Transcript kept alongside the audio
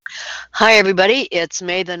Hi, everybody. It's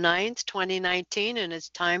May the 9th, 2019, and it's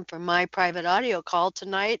time for my private audio call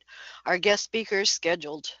tonight. Our guest speaker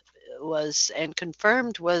scheduled was and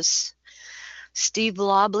confirmed was Steve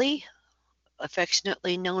Laubly,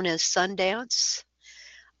 affectionately known as Sundance.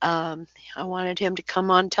 I wanted him to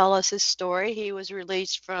come on tell us his story. He was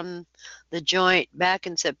released from the joint back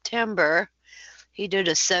in September. He did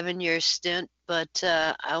a 7-year stint, but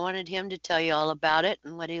I wanted him to tell you all about it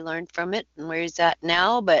and what he learned from it and where he's at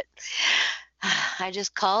now. But I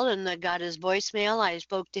just called and I got his voicemail. I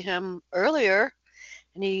spoke to him earlier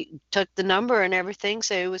and he took the number and everything,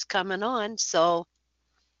 so he was coming on. So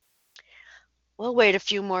we'll wait a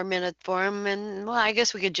few more minutes for him. And, well, I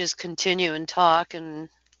guess we could just continue and talk and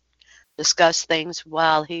discuss things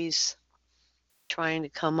while he's trying to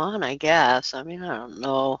come on, I guess. I mean, I don't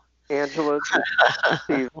know. Angela, this is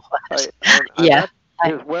Steve. I'm Yeah,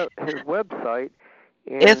 at his website,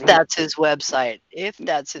 if and that's his website. If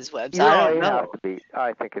that's his website. I don't it has know. to be.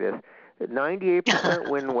 I think it is. 98%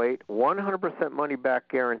 win weight, 100% money back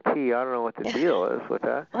guarantee. I don't know what the deal is with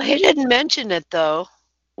that. Well, he didn't mention it, though.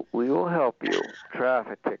 We will help you.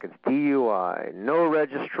 Traffic tickets, DUI, no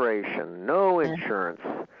registration, no insurance.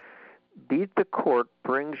 Beat the Court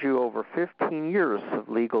brings you over 15 years of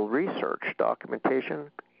legal research,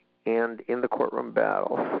 documentation, and in the courtroom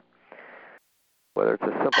battles. Whether it's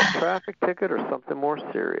a simple traffic ticket or something more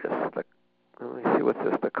serious. Let me see what's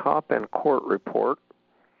this. The cop and court report.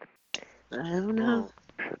 I don't know.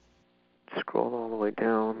 Should scroll all the way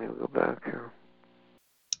down. Let me go back here.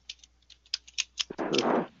 This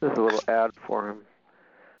is a little ad for him.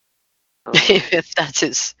 If that's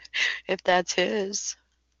his.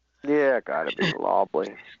 Yeah, gotta be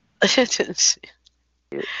Laubly.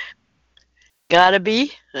 Gotta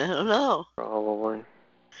be. I don't know. Probably.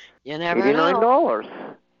 You never $89 know.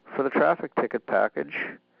 for the traffic ticket package.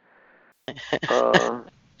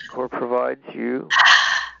 Court provides you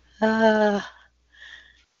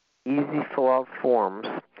easy fill-out forms.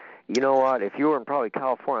 You know what? If you were in probably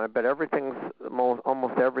California, I bet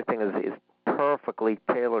almost everything is perfectly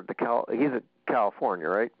tailored to He's in California,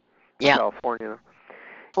 right? Yeah. California.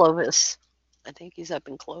 Clovis. I think he's up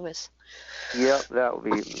in Clovis. Yep, that would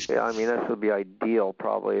be. I mean, this would be ideal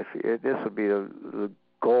probably. This would be the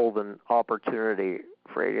golden opportunity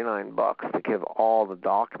for $89 to give all the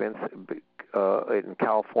documents in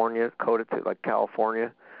California, coded to like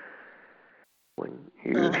California. When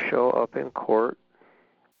you show up in court,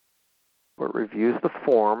 court reviews the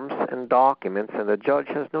forms and documents, and the judge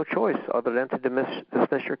has no choice other than to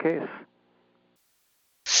dismiss your case.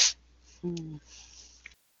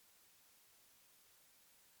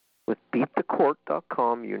 With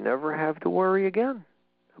beatthecourt.com, you never have to worry again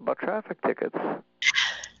about traffic tickets,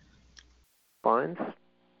 fines,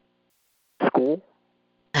 school,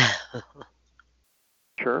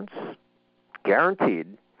 insurance,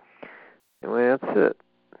 guaranteed. Anyway, that's it.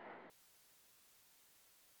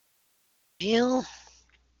 Well,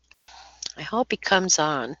 I hope he comes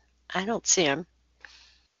on. I don't see him.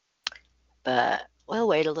 But we'll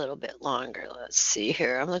wait a little bit longer. Let's see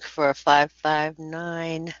here. I'm looking for a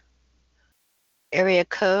 559 area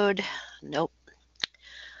code. Nope.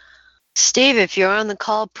 Steve, if you're on the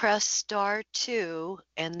call, press *2,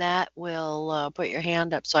 and that will put your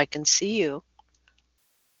hand up so I can see you.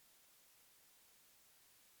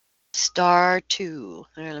 *2.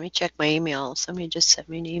 There, let me check my email. Somebody just sent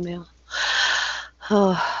me an email.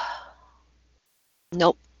 Oh.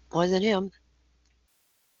 Nope, wasn't him.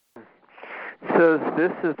 It says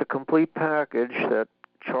this is the complete package that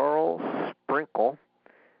Charles Sprinkle,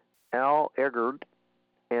 Al Eggert,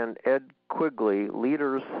 and Ed Quigley,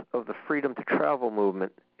 leaders of the Freedom to Travel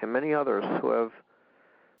movement, and many others who have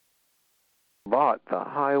brought the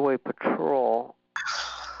Highway Patrol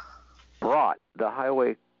and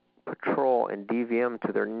DVM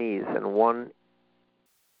to their knees and won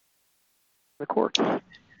the courts.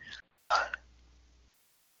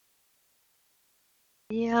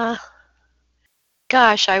 Yeah.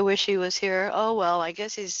 Gosh, I wish he was here. Oh well, I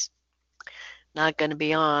guess he's not going to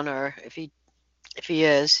be on, or if he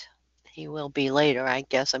is, he will be later, I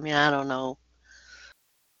guess. I mean, I don't know.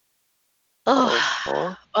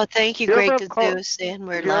 Oh, well, thank you, Great Zeus, and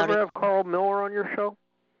we're Did you ever have Carl Miller on your show?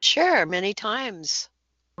 Sure, many times.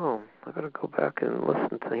 Oh, I gotta go back and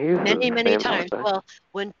listen to his many times. Well,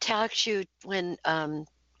 when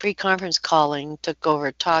pre-conference calling took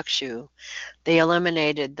over TalkShoe, they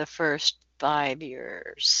eliminated the first 5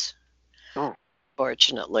 years. Oh.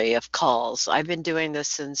 Fortunately, of calls. I've been doing this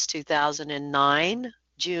since 2009,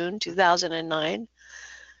 June 2009.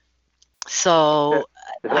 So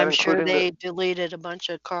I'm sure they deleted a bunch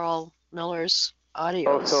of Carl Miller's audios.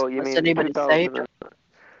 Oh, so you mean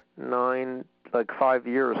 9, like 5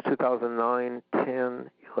 years, 2009, 10,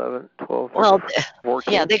 11, 12, Well, 13,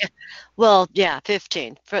 14. yeah,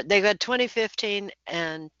 15. They got 2015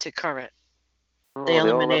 and to current. They Oh, they all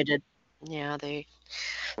have. eliminated. Yeah,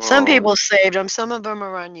 some Oh, people saved them. Some of them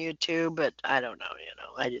are on YouTube, but I don't know.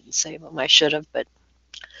 I didn't save them. I should have, but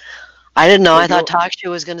I didn't know. so I thought you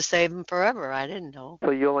TalkShoe was going to save them forever. I didn't know.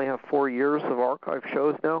 so you only have 4 years of archive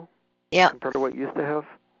shows now Yeah. compared to what you used to have.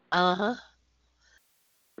 Uh-huh.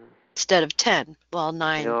 Instead of 10. Well,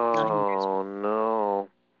 9 years. Oh no,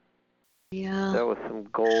 Yeah. that was some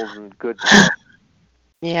golden good stuff.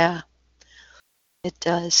 Yeah. It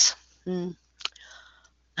does.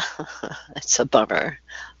 It's a bummer.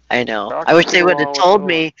 I know. I wish they would have told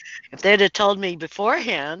me. If they'd have told me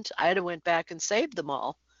beforehand, I'd have went back and saved them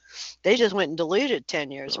all. They just went and deleted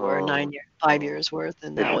 10 years worth, 9 years, 5 years worth,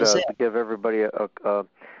 and They that should was it. give everybody a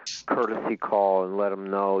courtesy call and let them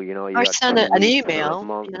know, you Or got send 2 an weeks or a email,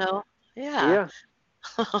 month. Yeah.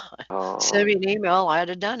 Yeah. Send me an email, I'd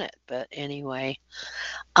have done it. But anyway.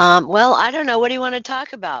 Well, I don't know. What do you want to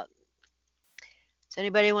talk about? Does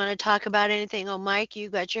anybody want to talk about anything? Oh, Mike, you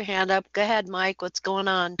got your hand up. Go ahead, Mike. What's going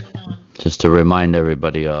on? Just to remind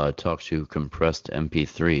everybody, talk to compressed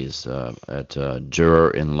MP3s at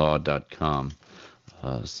jurorinlaw.com.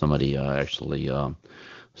 Somebody actually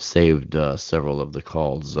saved several of the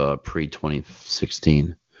calls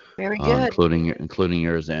pre-2016. Very good. Including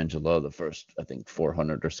yours, Angela, the first, I think,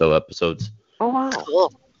 400 or so episodes. Oh, wow.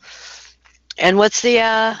 Cool. And what's the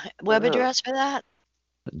web address for that?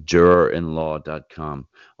 jurorinlaw.com.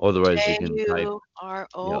 Otherwise, you can type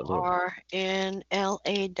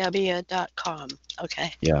JURORNLAW.com.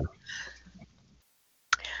 Okay. Yeah.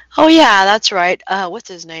 Oh yeah, that's right. What's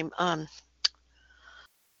his name?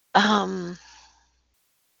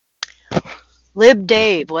 Lib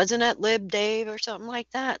Dave, wasn't it? Lib Dave or something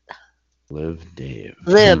like that? Lib Dave.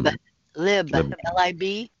 Lib. Lib.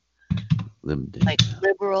 L-I-B. Lib Dave. Like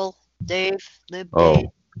liberal Dave. Lib Oh. Dave.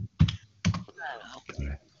 I don't know.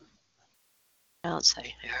 Okay. I don't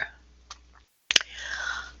say here.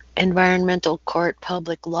 Environmental Court,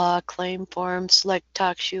 Public Law, Claim Form, Select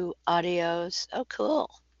TalkShoe Audios. Oh, cool.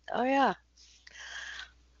 Oh, yeah.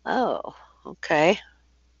 Oh, okay.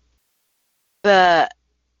 But,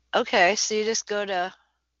 okay, so you just go to,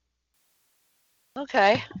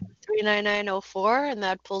 39904, and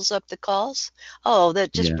that pulls up the calls. Oh,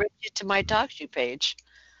 that just brings you to my TalkShoe page.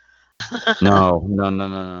 No.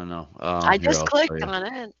 I just clicked on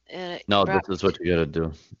it. And No, this is what you gotta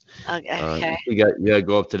do. Okay. You gotta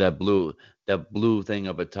go up to that blue thing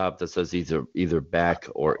up at top that says either back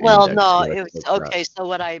or Well, index. no, it was okay. So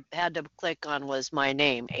what I had to click on was my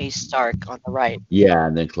name, Ace Stark, on the right. Yeah,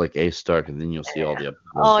 and then click Ace Stark, and then you'll see all the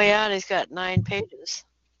episodes. Oh yeah, and he's got 9 pages.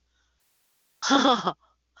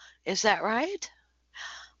 Is that right?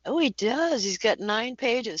 Oh, he does. He's got 9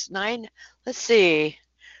 pages. 9. Let's see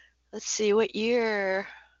what year.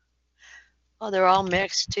 Oh, they're all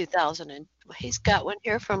mixed. 2000 and he's got one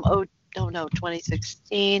here from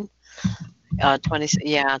 2016.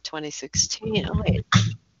 2016. Oh wait,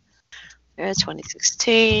 there's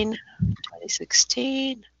 2016.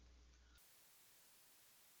 2016.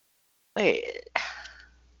 Wait.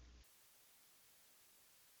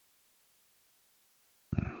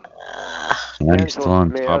 I'm still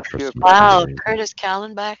on top for some Wow, reason. Curtis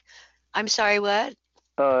Callenbach. I'm sorry, what?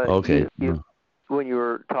 Okay. When you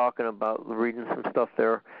were talking about reading some stuff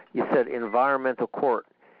there, you said environmental court.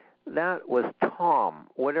 That was Tom.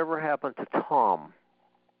 Whatever happened to Tom?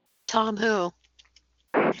 Tom who?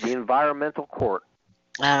 The environmental court.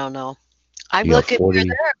 I don't know. I'm looking here.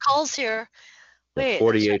 There are calls here. Wait.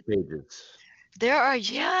 48 pages. There are,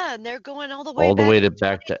 and they're going all the way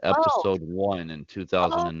back to episode 1 in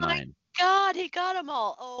 2009. Oh my God, he got them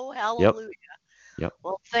all. Oh, hallelujah. Yep.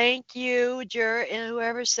 Well, thank you,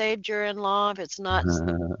 whoever saved Jur-in-Law. If it's not,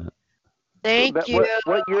 thank you.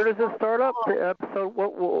 What year does it start up? Episode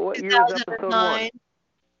what year is episode 1?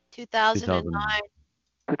 2009.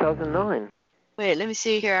 2009. Wait, let me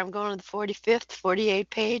see here. I'm going to the 45th, 48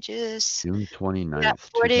 pages. June 29th,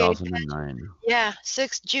 2009. Yeah,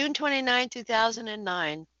 June 29,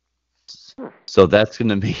 2009. So that's going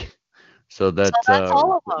to be, that's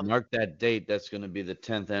all of them. Mark that date. That's going to be the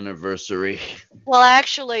 10th anniversary. Well,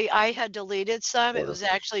 actually, I had deleted some. It was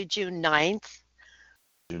actually June 9th.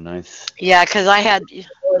 June 9th? Yeah, because I had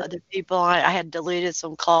other people. I had deleted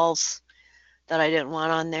some calls that I didn't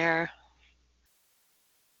want on there.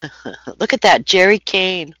 Look at that, Jerry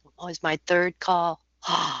Kane. Oh, he's my 3rd call.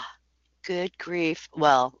 Good grief.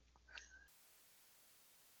 Well,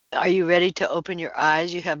 Are you ready to open your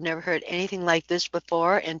eyes? You have never heard anything like this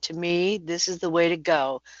before, and to me, this is the way to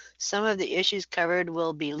go. Some of the issues covered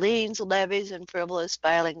will be liens, levies, and frivolous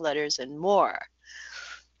filing letters, and more.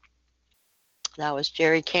 That was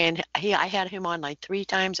Jerry Kane. I had him on like 3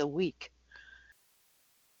 times a week.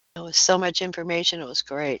 It was so much information. It was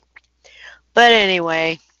great. But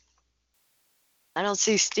anyway, I don't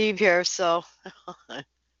see Steve here, so I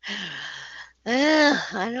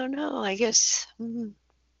don't know. I guess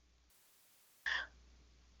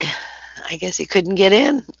he couldn't get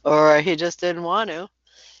in, or he just didn't want to.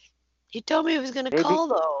 He told me he was going to Maybe call,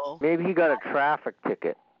 though. maybe he got a traffic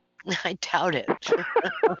ticket. I doubt it.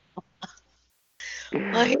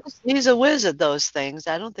 Well, he's a whiz at those things.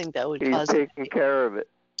 I don't think that would He's cause a taking care of it.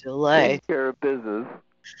 delay. Taking care of business.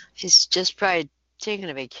 He's just probably taking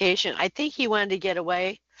a vacation. I think he wanted to get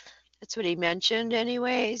away. That's what he mentioned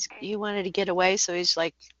anyways. He wanted to get away, so he's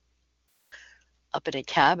like up in a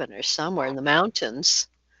cabin or somewhere in the mountains.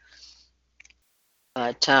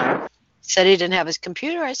 But said he didn't have his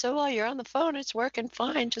computer. I said, well, you're on the phone. It's working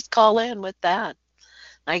fine. Just call in with that.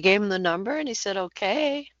 I gave him the number, and he said,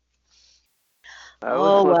 okay.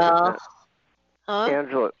 Oh, well. Huh?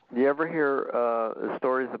 Angela, do you ever hear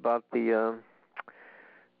stories about the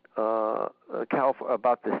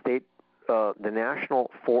about the state, the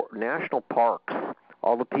national parks,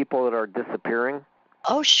 all the people that are disappearing?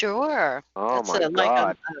 Oh, sure. Oh, That's my God.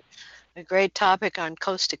 like a great topic on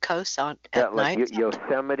Coast to Coast at like night.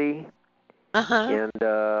 Yosemite, and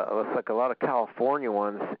it's like a lot of California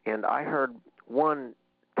ones. And I heard one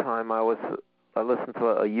time I listened to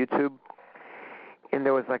a YouTube, and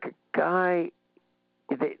there was like a guy.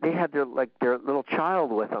 They had their little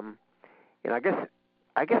child with them, and I guess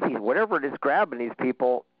he's whatever it is grabbing these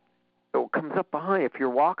people. It comes up behind. If you're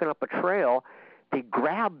walking up a trail, they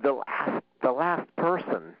grab the last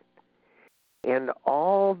person, and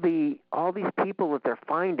all these people that they're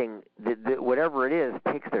finding, whatever it is,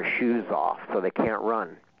 takes their shoes off so they can't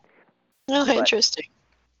run. Oh, interesting.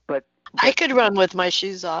 But I could run with my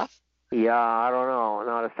shoes off. Yeah, I don't know.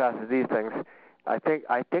 Not as fast as these things. I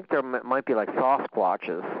think there might be like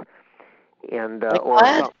Sasquatches, and Like or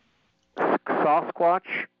what?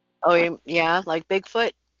 Sasquatch. Oh, yeah, like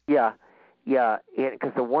Bigfoot. Yeah,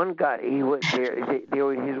 because the one guy he was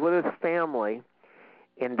he's with his family,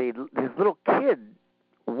 and this little kid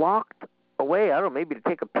walked away. I don't know, maybe to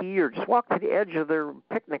take a pee or just walked to the edge of their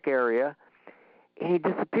picnic area, and he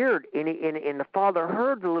disappeared. And the father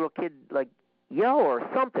heard the little kid like yell or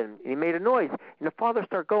something, and he made a noise, and the father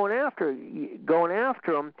started going after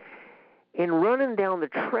him, and running down the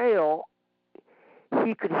trail.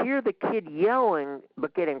 He could hear the kid yelling,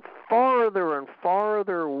 but getting farther and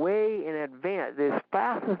farther away in advance. As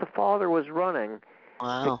fast as the father was running,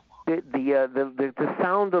 wow, the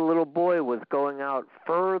sound of the little boy was going out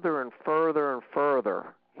further and further and further.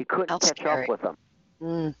 He couldn't catch up with him.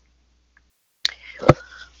 Well,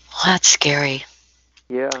 that's scary.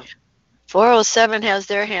 Yeah. 407 has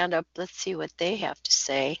their hand up. Let's see what they have to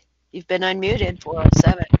say. You've been unmuted,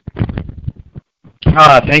 407.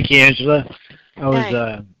 Thank you, Angela. I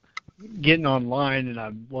was getting online and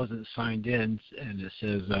I wasn't signed in, and it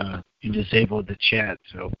says you disabled the chat.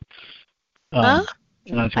 So, and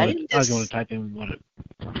I was going to type in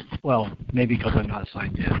maybe because I'm not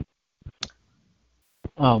signed in.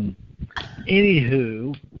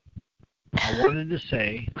 Anywho, I wanted to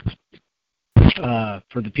say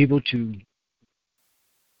for the people to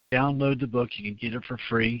download the book, you can get it for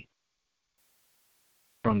free.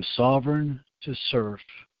 From Sovereign to Surf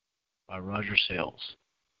by Roger Sales.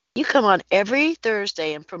 You come on every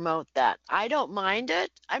Thursday and promote that. I don't mind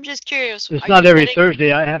it. I'm just curious. It's not every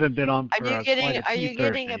Thursday. I haven't been on for Are you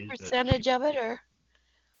getting a percentage of it, or?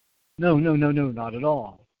 No, not at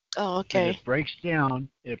all. Oh, okay. And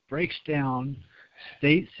it breaks down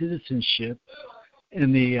state citizenship,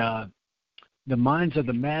 and the minds of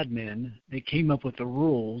the madmen. They came up with the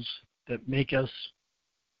rules that make us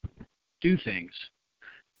do things.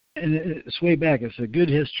 And it's way back. It's a good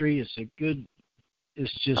history. It's just good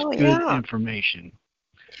information.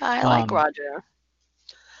 Yeah, I like Roger.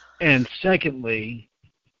 And secondly,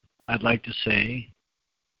 I'd like to say,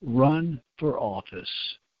 run for office,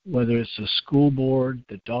 whether it's the school board,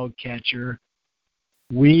 the dog catcher.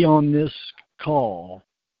 We on this call,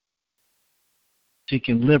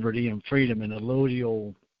 seeking liberty and freedom and the lowly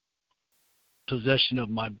possession of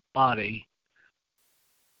my body,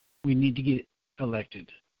 we need to get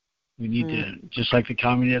elected. We need to, just like the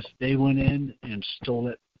communists, they went in and stole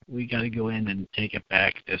it. We got to go in and take it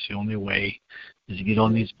back. That's the only way, is to get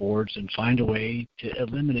on these boards and find a way to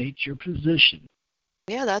eliminate your position.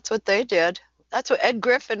 Yeah, that's what they did. That's what Ed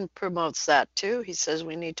Griffin promotes that too. He says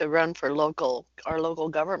we need to run for our local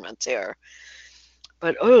governments here.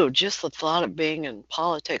 But just the thought of being in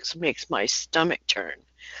politics makes my stomach turn.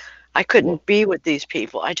 I couldn't be with these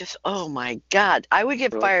people. Oh my God, I would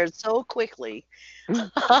get Really? fired so quickly.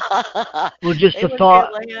 Well, They wouldn't be able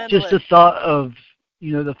to handle just the it. thought of,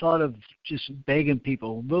 the thought of just begging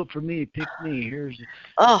people, vote for me, pick me.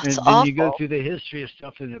 Oh, it's And then you go awful. through the history of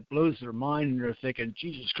stuff, and it blows their mind, and they're thinking,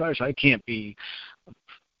 Jesus Christ, I can't be.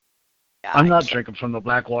 Yeah, I'm I not can't. drinking from the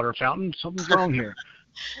Blackwater fountain. Something's wrong here.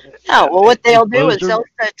 No, well, what they'll It do blows is their. they'll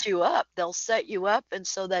set you up. They'll set you up, and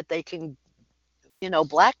so that they can,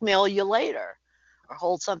 blackmail you later, or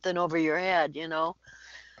hold something over your head.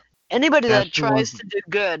 Anybody That's that the one. tries to do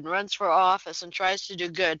good, runs for office and tries to do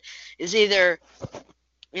good, is either,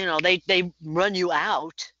 they run you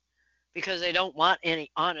out because they don't want any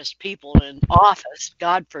honest people in office.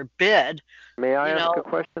 God forbid. May I You ask a know,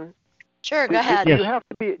 question? sure, go Do, do, ahead. do Yes. you have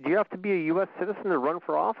to be? Do you have to be a U.S. citizen to run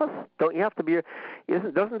for office? Don't you have to be?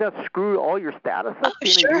 Doesn't that screw all your status Oh, up?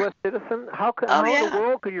 Being a sure. U.S. citizen, how Oh, in the yeah.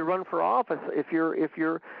 world could you run for office if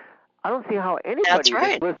you're? I don't see how That's anybody that's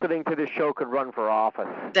right. listening to this show could run for office.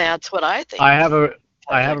 That's what I think. I have a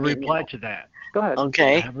But I I have a mean, reply to that. Go ahead. I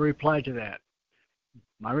okay. have a reply to that.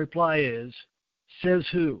 My reply is, says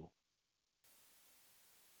who?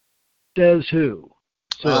 Says who?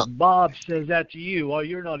 So Well, if Bob says that to you, well,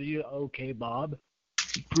 you're not a you. Okay, Bob,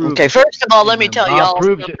 prove okay. it. First of all, let And me when tell Bob y'all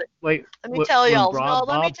proves it, something. wait, Let me tell when y'all. No,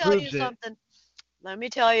 let me Bob tell you proves it, something. Let me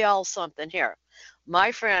tell y'all something here.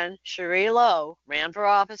 My friend Cherie Lowe ran for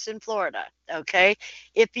office in Florida. Okay,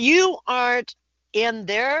 if you aren't in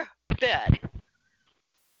their bed,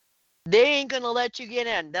 they ain't gonna let you get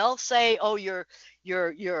in. They'll say, "Oh, your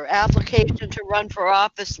application to run for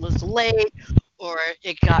office was late, or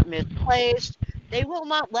it got misplaced." They will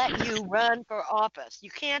not let you run for office.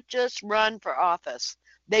 You can't just run for office.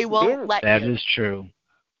 They won't Being let that you. is true.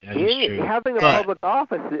 That is true. having a But public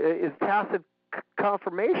office is tacit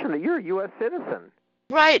confirmation that you're a U.S. citizen.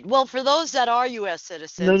 Right. Well, for those that are U.S. no,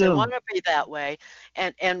 citizens and no. want to be that way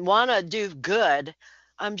and want to do good,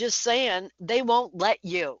 I'm just saying they won't let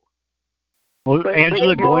you. Well, But They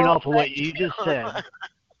Angela, going won't off of let what you just you. said,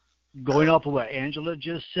 going off of what Angela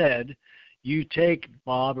just said, you take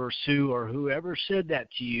Bob or Sue or whoever said that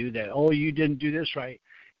to you, that, oh, you didn't do this right,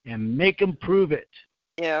 and make them prove it.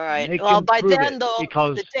 Yeah, right. Make Well, them by prove it then, though,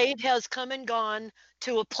 because the date has come and gone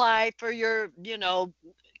to apply for your,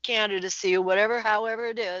 candidacy or whatever, however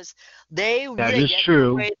it is. They that rig is it the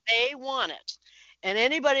true. way they want it. And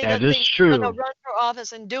anybody That that is thinks they're going true. to run for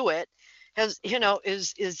office and do it is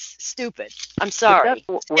stupid. I'm But that's sorry.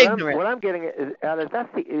 It's ignorant. what I'm getting at is that's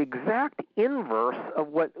the exact inverse of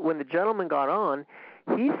what when the gentleman got on,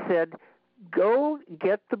 he said, "Go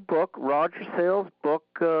get the book, Roger Sales' book.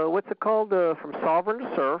 What's it called? From Sovereign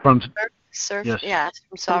to Surf. From Surf, yes, yeah, it's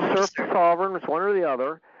from From sovereign to Surf to surf. Sovereign. It's one or the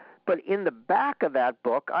other." But in the back of that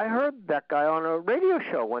book, I heard that guy on a radio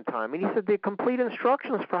show one time, and he said the complete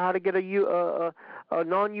instructions for how to get a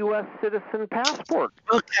non-U.S. citizen passport.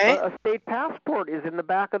 Okay. A state passport is in the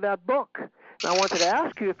back of that book. And I wanted to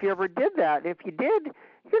ask you if you ever did that. And if you did,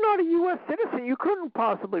 you're not a U.S. citizen. You couldn't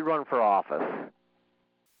possibly run for office.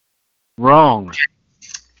 wrong.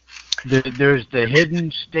 There's the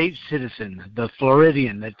hidden state citizen, the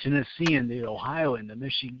Floridian, the Tennessean, the Ohioan, the Yeah,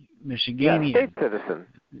 Michiganian, state citizen.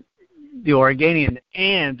 the Oregonian,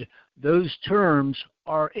 and those terms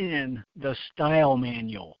are in the style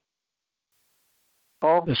manual.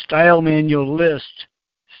 Oh, The style manual lists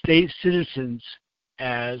state citizens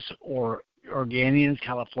as Oregonians,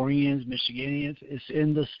 Californians, Michiganians. It's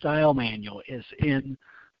in the style manual. It's in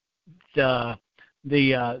the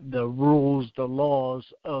rules, the laws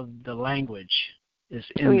of the language. Is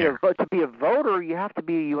I in mean, there. to be a voter, you have to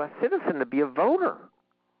be a U.S. citizen to be a voter,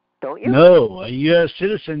 don't you? No, a U.S.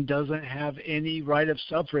 citizen doesn't have any right of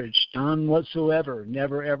suffrage, none whatsoever.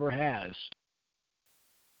 Never ever has.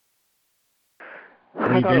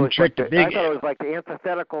 I We've thought it been was tricked. I thought it was like the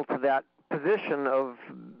antithetical to that position of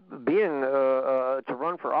being to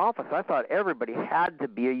run for office. I thought everybody had to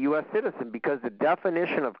be a U.S. citizen because the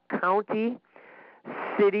definition of county,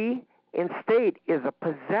 city, and state is a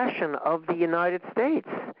possession of the United States.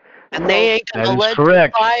 And they ain't That going to is let you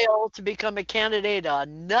correct. file to become a candidate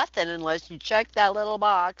on nothing unless you check that little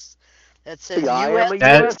box that says I U.S. am a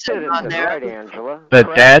That U.S. citizen on citizen, there. right, Angela? But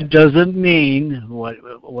Correct. that doesn't mean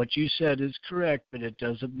what you said is correct, but it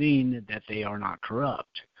doesn't mean that they are not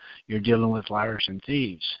corrupt. You're dealing with liars and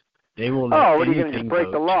thieves. They will let What are you going to anything just break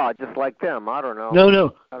vote. the law just like them? I don't know.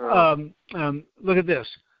 No. I don't know. Look at this.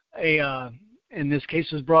 And this case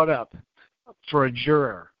was brought up for a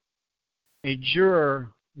juror. A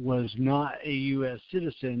juror was not a U.S.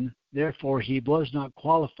 citizen, therefore he was not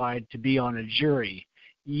qualified to be on a jury.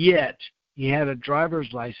 Yet he had a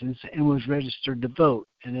driver's license and was registered to vote,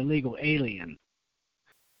 an illegal alien.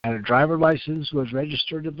 Had a driver's license, was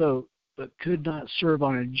registered to vote, but could not serve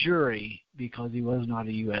on a jury because he was not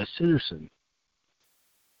a U.S. citizen.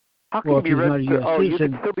 How can Well, you be registered? Oh, you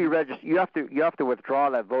can still be registered. You have to withdraw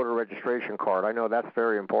that voter registration card. I know that's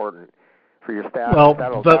very important for your status. Well,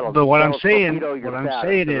 but what I'm saying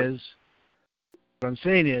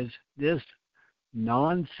is this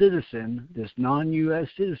non-citizen, this non-U.S.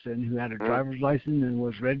 citizen who had a driver's license and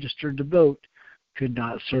was registered to vote could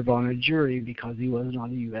not serve on a jury because he was not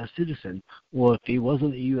a U.S. citizen. Well, if he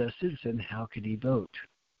wasn't a U.S. citizen, how could he vote?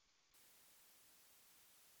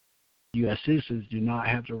 U.S. citizens do not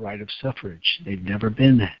have the right of suffrage. They've never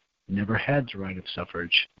had the right of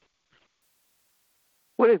suffrage.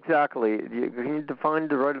 What exactly? Can you define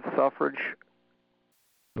the right of suffrage?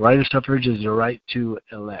 The right of suffrage is the right to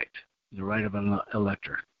elect, the right of an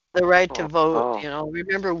elector. The right to vote,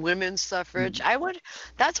 remember women's suffrage?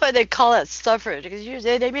 That's why they call it suffrage, because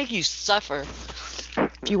they make you suffer.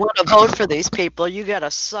 If you want to vote for these people, you got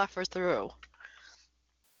to suffer through.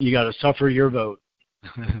 You got to suffer your vote.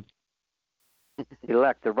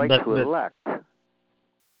 Elect, the right to elect.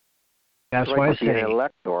 That's why I say an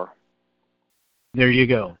elector. There you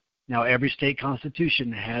go. Now, every state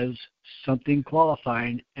constitution has something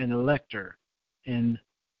qualifying an elector in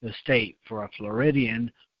the state for a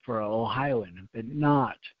Floridian, for an Ohioan, but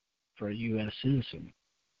not for a U.S. citizen.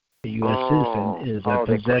 A U.S. citizen is a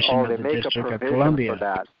possession of the District of Columbia. For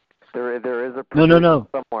that. There is a provision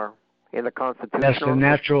somewhere in the Constitution. That's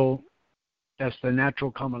the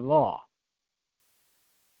natural common law.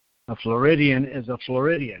 A Floridian is a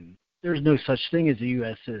Floridian. There's no such thing as a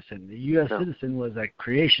U.S. citizen. The U.S. citizen was a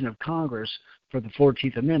creation of Congress for the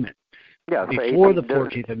 14th Amendment. Yeah, Before the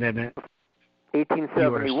 14th Amendment,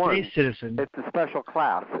 1871. You were a state citizen. It's a special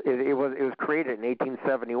class. It was created in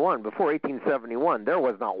 1871. Before 1871, there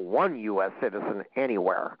was not one U.S. citizen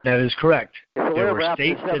anywhere. That is correct. So there were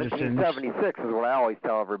state citizens. 1776 is what I always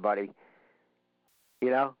tell everybody.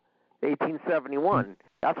 1871.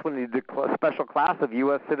 That's when the special class of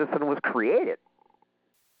U.S. citizen was created.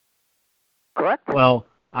 Correct? Well,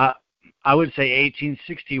 I would say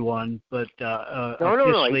 1861, but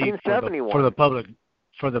officially 1871.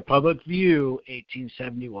 For the public view,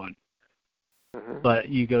 1871. Mm-hmm. But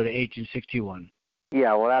you go to 1861.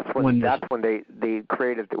 Yeah, well, that's when they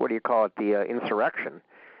created the insurrection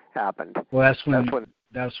happened. Well,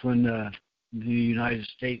 that's when the United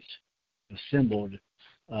States assembled,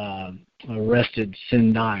 arrested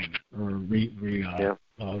Sin 9 or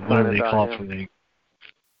whatever they call it for the.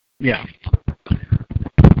 Yeah.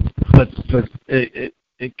 But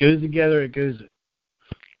it goes together. It goes.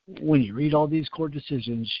 When you read all these court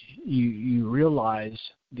decisions, you realize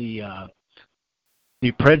the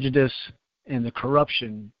prejudice and the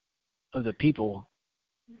corruption of the people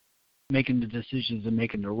making the decisions and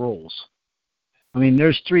making the rules. I mean,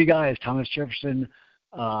 there's three guys: Thomas Jefferson,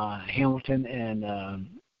 Hamilton, and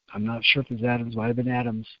I'm not sure if it was Adams. Might have been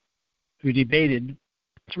Adams, who debated.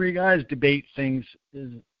 Three guys debate things.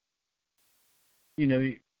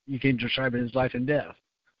 You can describe it as life and death.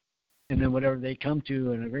 And then whatever they come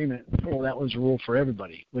to an agreement, that was a rule for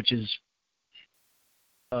everybody, which is,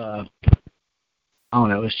 I don't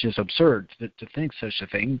know, it's just absurd to think such a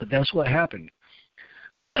thing, but that's what happened.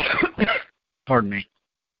 Pardon me.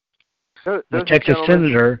 A Texas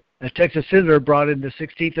senator brought in the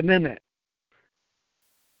 16th Amendment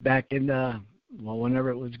back in, whenever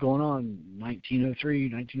it was going on, 1903,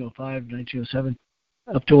 1905, 1907,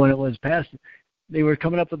 up to when it was passed. They were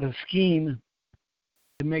coming up with a scheme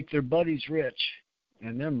to make their buddies rich,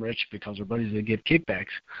 and them rich because their buddies would give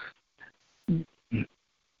kickbacks.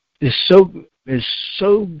 Is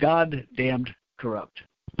so goddamned corrupt,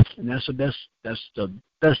 and that's the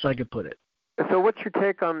best I could put it. So, what's your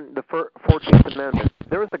take on the 14th Amendment?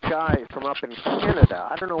 There was a guy from up in Canada.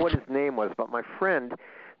 I don't know what his name was, but my friend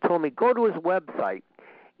told me go to his website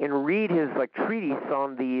and read his treatise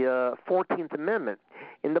on the 14th Amendment.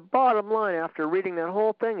 And the bottom line, after reading that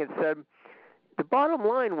whole thing, it said the bottom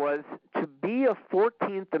line was to be a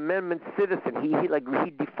 14th Amendment citizen. He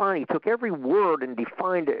took every word and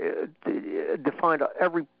defined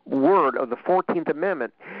every word of the 14th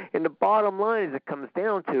Amendment. And the bottom line, as it comes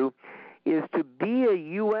down to, is to be a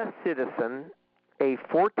U.S. citizen, a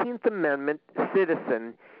 14th Amendment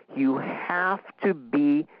citizen. You have to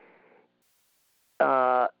be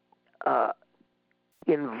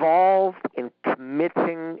involved in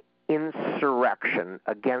committing insurrection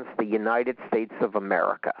against the United States of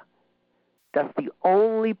America. That's the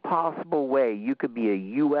only possible way you could be a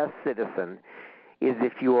U.S. citizen, is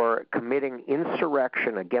if you are committing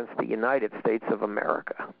insurrection against the United States of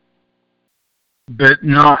America. But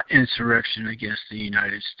not insurrection against the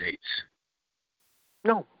United States.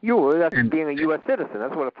 No, that's being a U.S. citizen.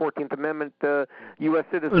 That's what a 14th Amendment U.S.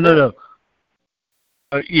 citizen is. No.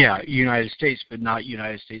 Yeah, United States, but not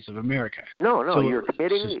United States of America. No, so,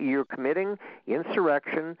 you're committing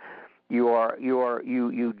insurrection.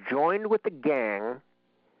 You joined with the gang,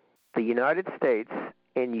 the United States,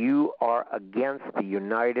 and you are against the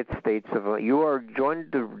United States of. You are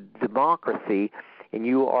joined the democracy, and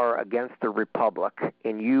you are against the republic,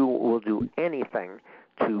 and you will do anything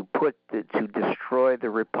to destroy the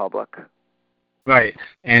republic. Right,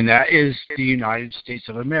 and that is the United States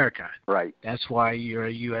of America. Right. That's why you're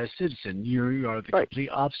a U.S. citizen. You are the right. complete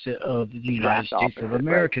opposite of the United States of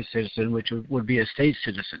America right. citizen, which would be a state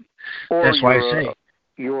citizen. Or that's why I say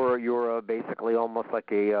you're basically almost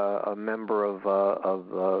like a member of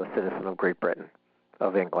a citizen of Great Britain,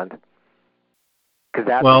 of England, because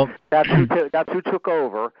that's who took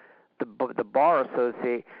over the bar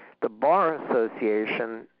association. The bar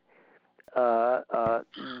association.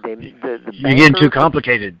 You're getting too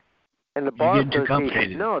complicated. And the bar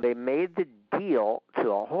association, no, they made the deal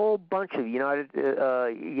to a whole bunch of United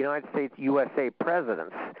States USA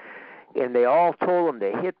presidents, and they all told them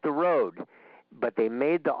to hit the road, but they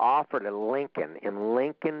made the offer to Lincoln, and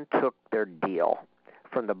Lincoln took their deal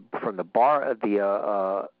from the bar of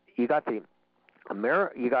the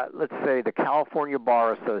you got, let's say, the California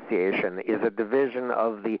Bar Association is a division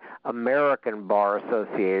of the American Bar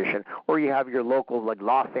Association, or you have your local, like,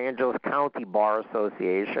 Los Angeles County Bar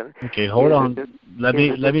Association. Okay, hold on. Let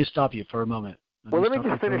me stop you for a moment. Let me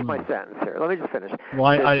just finish my sentence here. Let me just finish.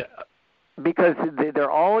 Why? Because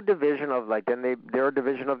they're all a division of, like, they're a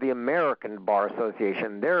division of the American Bar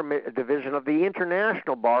Association. They're a division of the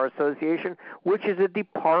International Bar Association, which is a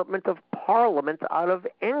department of Parliament out of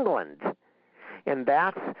England. And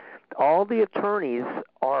that's all. The attorneys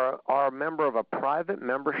are a member of a private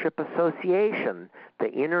membership association, the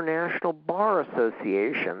International Bar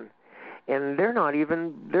Association, and they're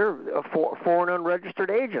foreign unregistered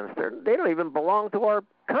agents. They don't even belong to our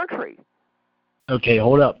country. Okay,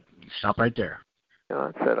 hold up. Stop right there.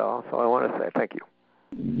 No, that's it. All I want to say. Thank you.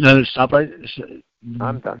 No, stop right.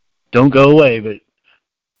 I'm done. Don't go away, but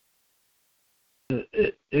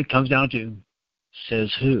it comes down to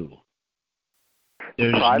says who.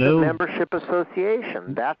 There's private membership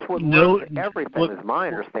association. That's what everything, is my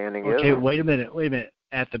understanding. Okay, wait a minute.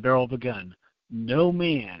 At the barrel of a gun, no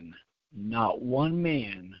man, not one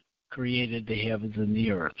man, created the heavens and the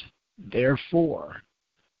earth. Therefore,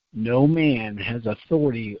 no man has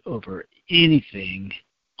authority over anything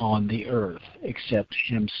on the earth except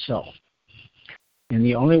himself. And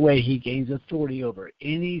the only way he gains authority over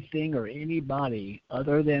anything or anybody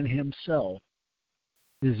other than himself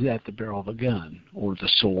is at the barrel of a gun, or the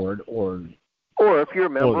sword, or if you're a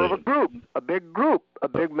member of a big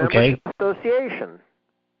membership association.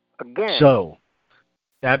 Again. So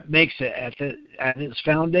that makes it at its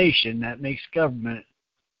foundation. That makes government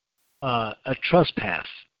a trespass,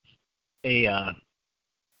 a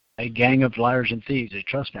gang of liars and thieves, a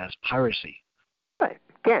trespass, piracy. Right,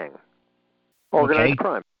 gang, organized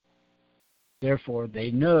crime. Therefore,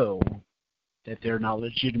 they know that they're not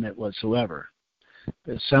legitimate whatsoever.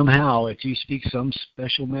 But somehow, if you speak some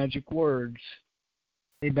special magic words,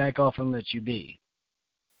 they back off and let you be.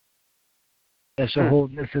 That's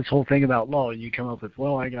this whole thing about law. You come up with,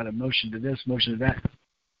 well, I got a motion to this, motion to that.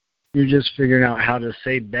 You're just figuring out how to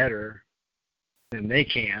say better than they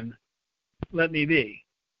can. Let me be.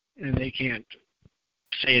 And they can't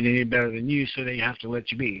say it any better than you, so they have to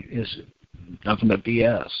let you be. It's nothing but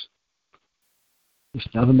BS. It's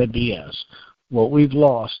nothing but BS. What we've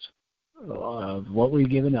lost, what we've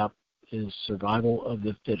given up, is survival of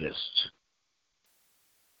the fittest.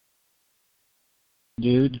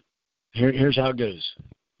 Dude, here's how it goes.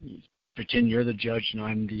 Pretend you're the judge and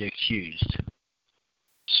I'm the accused.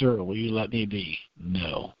 Sir, will you let me be?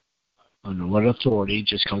 No. Under what authority,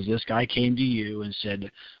 just because this guy came to you and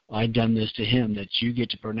said, I've done this to him, that you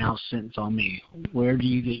get to pronounce sentence on me? Where do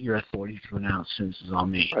you get your authority to pronounce sentences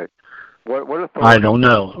on me? Right. What authority? I don't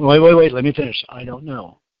know. Wait, let me finish. I don't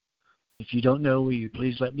know. If you don't know, will you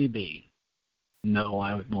please let me be? No,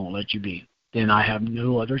 I won't let you be. Then I have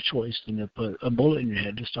no other choice than to put a bullet in your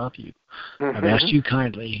head to stop you. Mm-hmm. I've asked you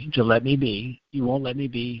kindly to let me be. You won't let me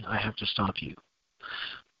be. I have to stop you.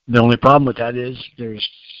 The only problem with that is there's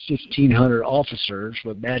 1,500 officers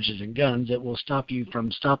with badges and guns that will stop you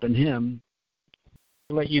from stopping him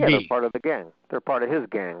to let you be. They're part of the gang. They're part of his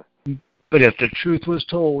gang. But if the truth was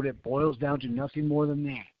told, it boils down to nothing more than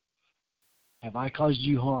that. Have I caused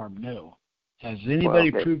you harm? No. Has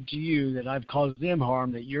anybody proved to you that I've caused them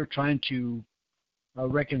harm, that you're trying to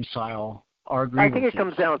reconcile our grievances? I think it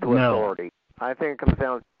comes down to authority. I think it comes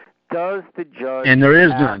down, does the judge and there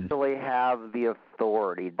is actually have the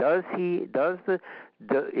authority? Is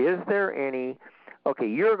there any, okay,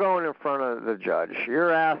 you're going in front of the judge.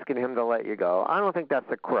 You're asking him to let you go. I don't think that's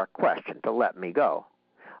the correct question, to let me go.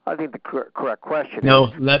 I think the correct question is,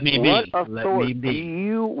 let me what be. authority Let me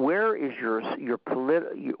be. where is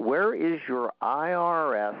your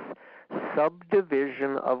IRS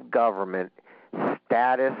subdivision of government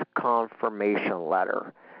status confirmation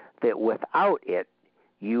letter, that without it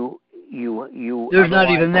you there's not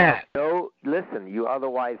even that. You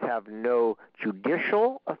otherwise have no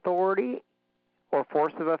judicial authority or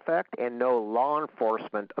force of effect, and no law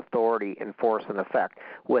enforcement authority in force and effect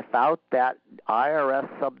without that IRS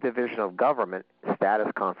subdivision of government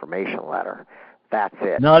status confirmation letter. That's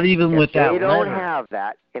it. Not even with that letter. They don't have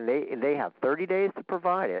that, and they have 30 days to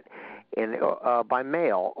provide it, and by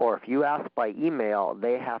mail, or if you ask by email,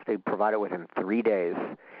 they have to provide it within 3 days.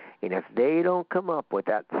 And if they don't come up with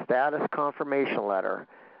that status confirmation letter,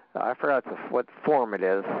 I forgot what form it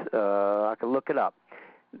is. I can look it up.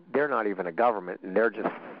 They're not even a government, and they're just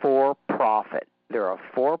for-profit. They're a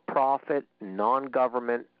for-profit,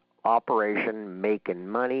 non-government operation making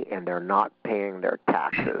money, and they're not paying their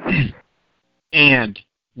taxes. And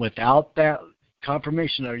without that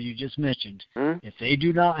confirmation letter you just mentioned, if they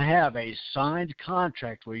do not have a signed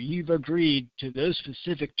contract where you've agreed to those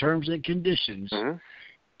specific terms and conditions,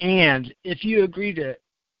 and if you agree to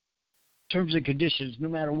terms and conditions, no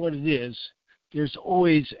matter what it is, there's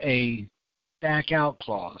always a back out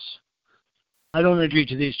clause. I don't agree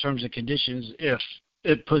to these terms and conditions if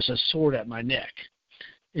it puts a sword at my neck,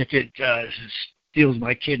 if it steals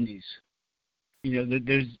my kidneys.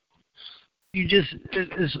 It's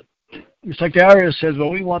like the IRS says,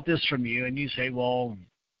 well, we want this from you, and you say, well,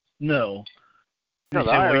 no. No,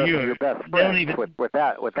 the IRS is your best friend with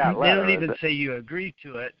that letter. They don't even say you agree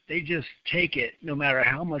to it. They just take it, no matter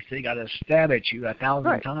how much they got to stab at you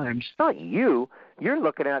 1,000 times. Not you. You're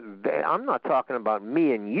looking at. I'm not talking about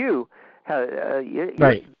me and you.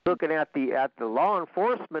 You're looking at the law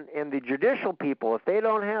enforcement and the judicial people. If they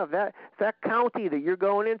don't have that county that you're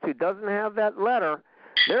going into doesn't have that letter,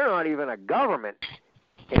 they're not even a government.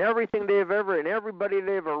 And everybody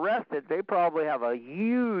they've arrested, they probably have a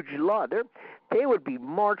huge lot. They would be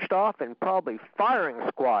marched off and probably firing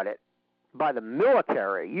squadded by the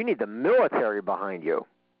military. You need the military behind you.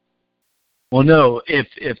 Well, no.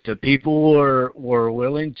 If the people were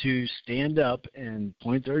willing to stand up and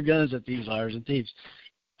point their guns at these liars and thieves,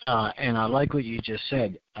 and I like what you just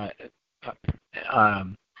said.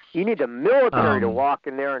 You need the military to walk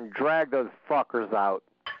in there and drag those fuckers out.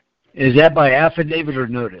 Is that by affidavit or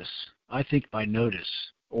notice? I think by notice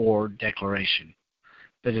or declaration.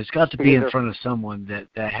 But it's got to be in front of someone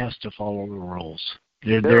that has to follow the rules.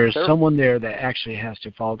 There's someone there that actually has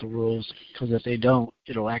to follow the rules, because if they don't,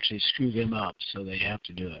 it'll actually screw them up, so they have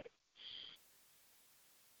to do it.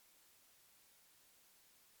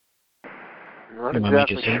 I'm not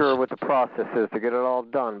exactly sure what the process is to get it all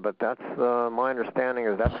done, but that's my understanding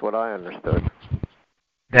is that's what I understood.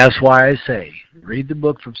 That's why I say, read the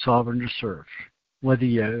book From Sovereign to Serf. Whether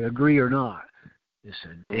you agree or not, it's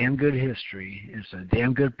a damn good history. It's a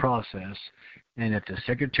damn good process. And if the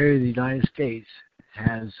Secretary of the United States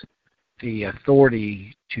has the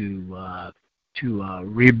authority to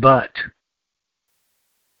rebut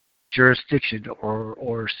jurisdiction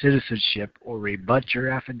or citizenship or rebut your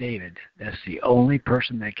affidavit, that's the only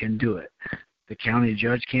person that can do it. The county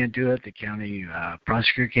judge can't do it. The county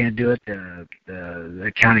prosecutor can't do it.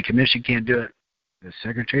 The county commission can't do it. The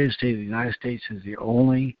Secretary of State of the United States is the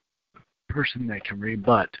only person that can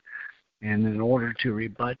rebut. And in order to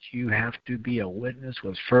rebut, you have to be a witness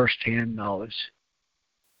with first-hand knowledge.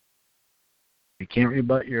 You can't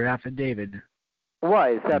rebut your affidavit.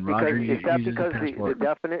 Why? Is that because in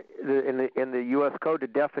the U.S. Code, the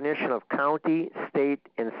definition of county, state,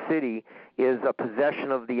 and city is a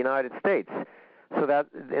possession of the United States? So that,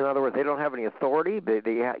 in other words, they don't have any authority.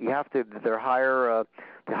 You have to. Their higher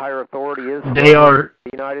authority is the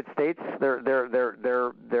United States. Their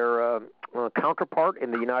counterpart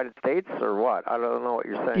in the United States, or what? I don't know what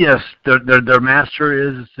you're saying. Yes, their master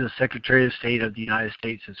is the Secretary of State of the United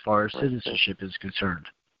States as far as citizenship is concerned.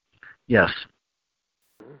 Yes.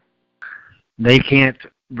 They can't.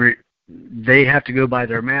 They have to go by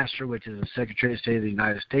their master, which is the Secretary of State of the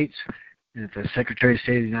United States. And if the Secretary of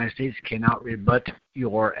State of the United States cannot rebut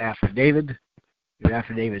your affidavit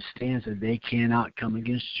stands and they cannot come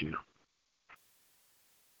against you.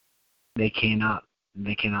 they cannot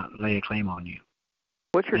lay a claim on you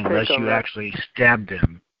What's your unless take on you that? actually stab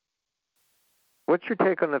them. What's your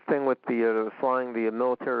take on the thing with the flying the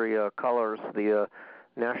military colors, the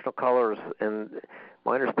national colors? And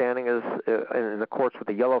my understanding is, in the courts with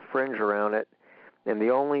the yellow fringe around it, and the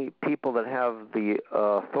only people that have the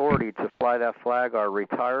authority to fly that flag are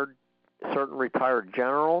certain retired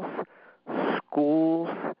generals, schools,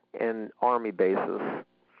 and army bases.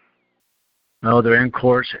 No, they're in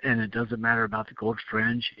courts, and it doesn't matter about the gold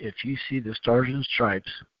fringe. If you see the stars and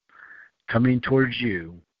stripes coming towards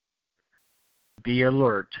you, be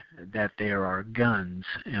alert that there are guns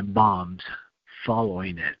and bombs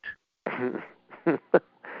following it.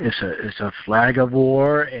 It's a flag of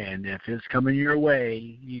war, and if it's coming your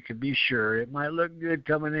way, you can be sure it might look good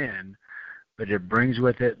coming in, but it brings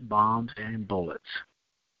with it bombs and bullets.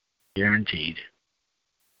 Guaranteed.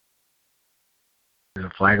 It's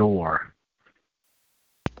a flag of war.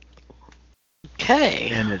 Okay.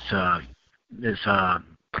 And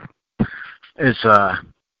it's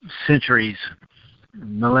centuries,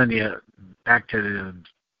 millennia back to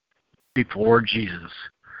before Jesus.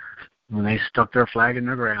 When they stuck their flag in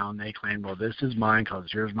the ground, they claimed, well, this is mine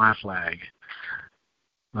because here's my flag.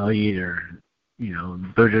 Well, you either,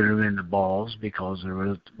 booted them in the balls because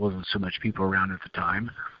there wasn't so much people around at the time,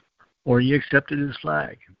 or you accepted his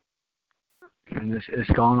flag. And it's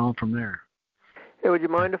gone on from there. Hey, would you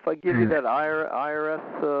mind if I give you that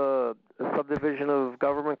IRS subdivision of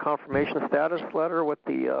government confirmation status letter, what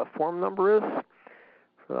the form number is?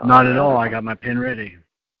 Not at all. I got my pen ready.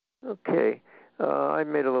 Okay. I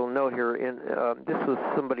made a little note here. This was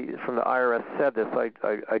somebody from the IRS said this. I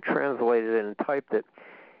translated it and typed it.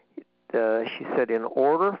 She said, in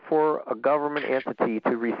order for a government entity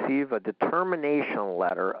to receive a determination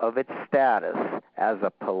letter of its status as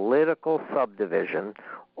a political subdivision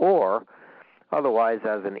or otherwise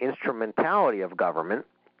as an instrumentality of government,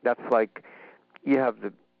 that's like you have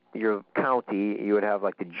your county, you would have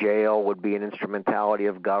like the jail would be an instrumentality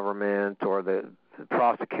of government, or the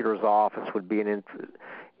prosecutor's office would be an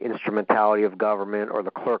instrumentality of government, or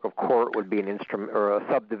the clerk of court would be an instrument or a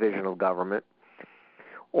subdivision of government,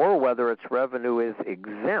 or whether its revenue is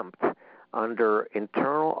exempt under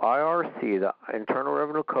internal IRC, the Internal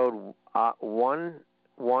Revenue Code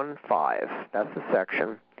 115, that's the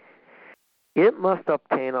section. It must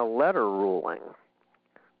obtain a letter ruling,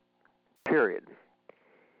 period.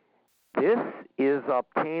 This is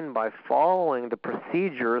obtained by following the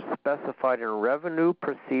procedures specified in Revenue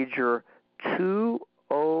Procedure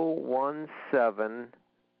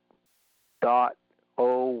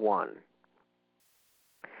 2017.01.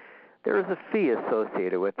 There is a fee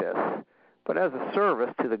associated with this, but as a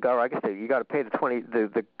service to the government, like I said, you got to pay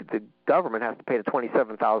the government has to pay the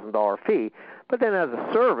 $27,000 fee, but then as a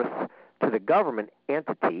service to the government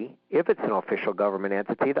entity, if it's an official government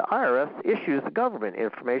entity, the IRS issues the government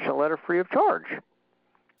information letter free of charge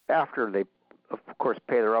after they, of course,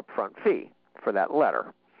 pay their upfront fee for that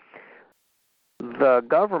letter. The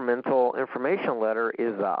governmental information letter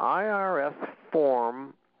is the IRS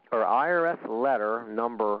form or IRS letter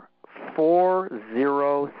number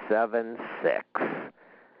 4076.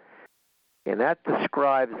 And that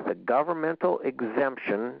describes the governmental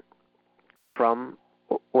exemption from,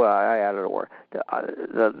 well, I added a word.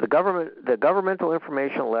 The governmental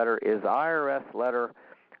information letter is IRS letter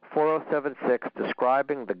 4076,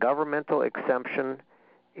 describing the governmental exemption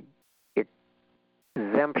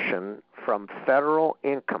from federal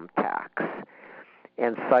income tax,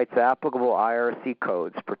 and cites applicable IRC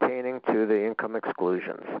codes pertaining to the income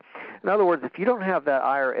exclusions. In other words, if you don't have that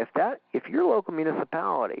if your local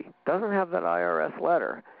municipality doesn't have that IRS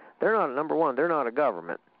letter, they're not, number one, they're not a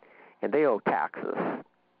government, and they owe taxes.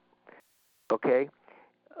 Okay?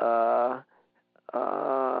 Just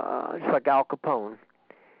like Al Capone.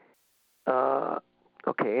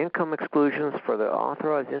 Okay, income exclusions for the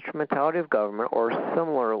authorized instrumentality of government, or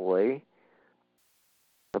similarly,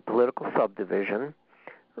 the political subdivision,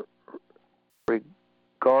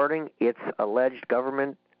 regarding its alleged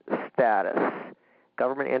government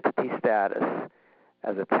entity status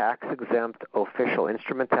as a tax-exempt official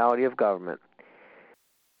instrumentality of government,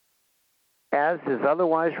 as is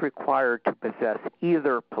otherwise required to possess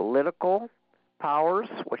either political powers,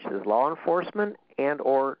 which is law enforcement, and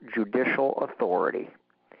or judicial authority,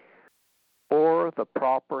 or the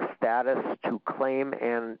proper status to claim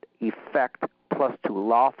and effect plus to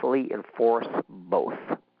lawfully enforce both.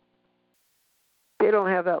 They don't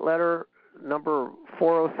have that letter number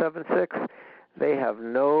 4076. They have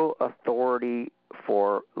no authority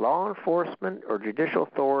for law enforcement or judicial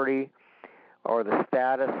authority or the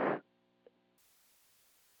status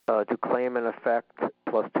to claim an effect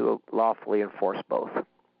plus to lawfully enforce both.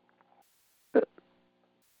 But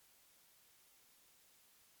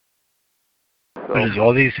there's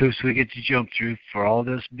all these hoops we get to jump through for all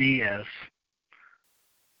this BS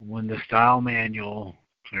when the style manual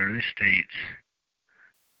clearly states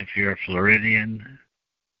if you're a Floridian,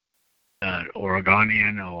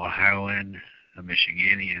 Oregonian, a Ohioan, a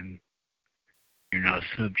Michiganian, you're not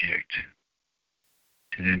subject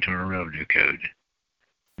to the Internal Revenue Code.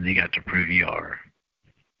 And you got to prove you are.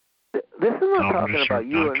 This is not talking about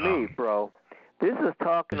you and me, bro. This is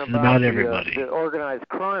talking about the organized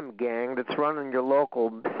crime gang that's running your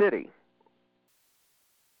local city.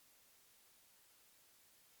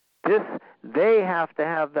 They have to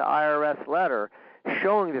have the IRS letter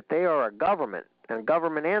showing that they are a government and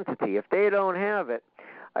government entity. If they don't have it,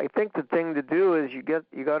 I think the thing to do is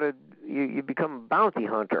you become a bounty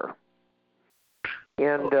hunter.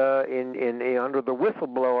 And under the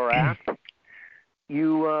Whistleblower Act,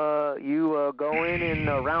 you go in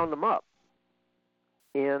and round them up.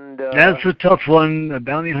 And that's a tough one. The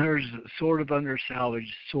bounty hunters sort of under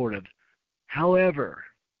salvage, sort of. However,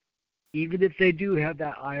 even if they do have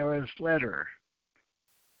that IRS letter,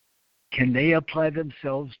 can they apply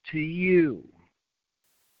themselves to you?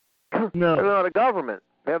 No. They're not a government.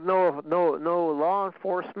 They have no law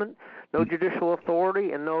enforcement, no judicial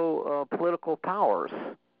authority, and no political powers.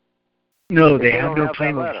 No, they have no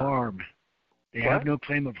claim of harm. They have no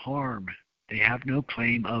claim of harm. They have no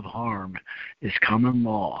claim of harm. It's common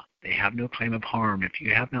law. They have no claim of harm. If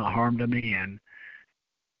you have not harmed a man,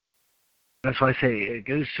 that's why I say it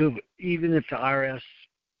goes to, even if the IRS...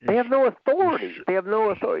 They have no authority. They have no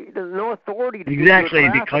authority. There's no authority to exactly,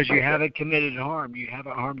 because you haven't committed harm. You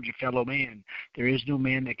haven't harmed your fellow man. There is no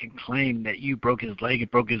man that can claim that you broke his leg and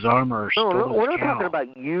broke his arm or stole his cow. We're not talking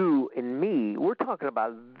about you and me. We're talking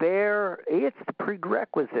about it's the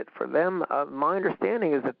prerequisite for them. My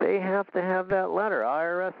understanding is that they have to have that letter,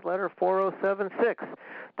 IRS letter 4076,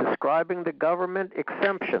 describing the government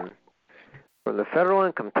exemption from the federal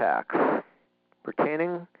income tax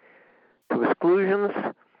pertaining to exclusions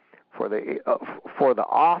for the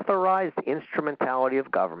authorized instrumentality of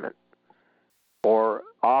government or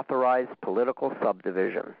authorized political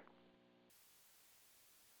subdivision.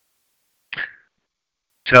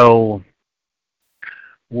 So,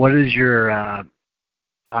 what is your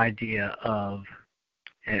idea of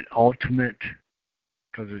an ultimate?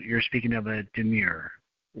 Because you're speaking of a demur.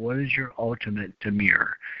 What is your ultimate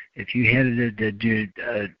demur? If you had a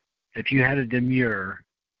demur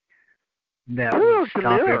that would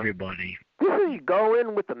stop everybody. This is you go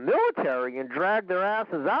in with the military and drag their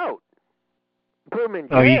asses out, put them in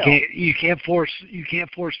jail. Oh, you can't force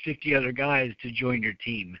 50 other guys to join your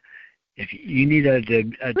team. If you need a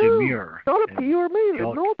demur. Not up to you or me.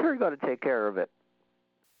 The military got to take care of it.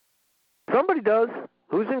 Somebody does.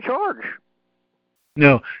 Who's in charge?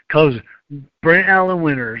 No, because Brent Allen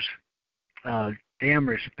Winters, damn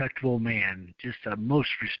respectable man, just a most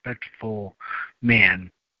respectful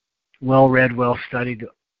man. Well-read, well-studied,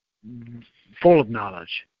 full of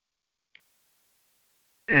knowledge.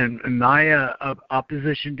 And my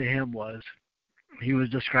opposition to him was he was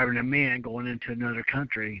describing a man going into another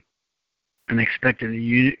country and expecting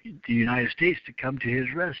the United States to come to his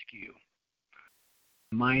rescue.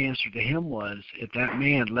 My answer to him was, if that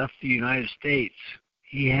man left the United States,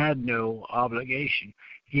 he had no obligation.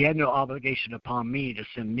 He had no obligation upon me to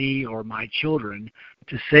send me or my children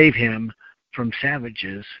to save him from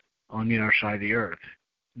savages on the other side of the earth,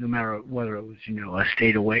 no matter whether it was, a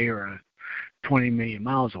state away or 20 million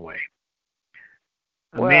miles away.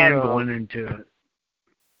 Man going into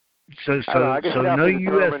no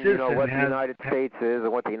U.S. citizen what has, the United States is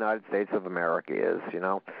and what the United States of America is,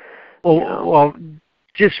 Well,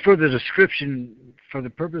 just for the description, for the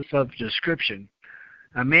purpose of description,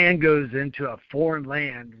 a man goes into a foreign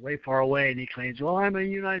land way far away and he claims, well, I'm a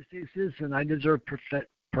United States citizen. I deserve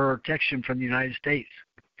protection from the United States.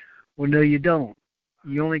 Well, no, you don't.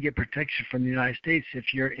 You only get protection from the United States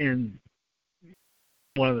if you're in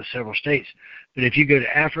one of the several states. But if you go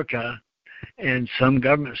to Africa and some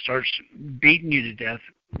government starts beating you to death,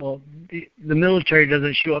 well, the military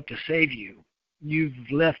doesn't show up to save you. You've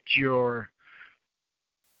left your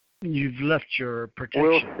protection.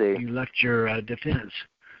 We'll see. You left your defense.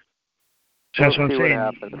 So that's what I'm saying. What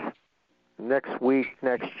happens. Next week,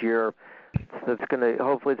 next year,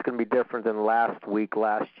 hopefully it's gonna be different than last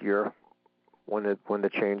year, when the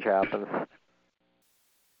change happens.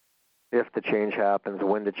 If the change happens,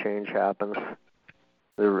 when the change happens,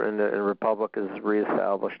 the Republic is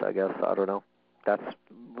reestablished. I guess, I don't know. That's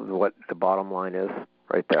what the bottom line is,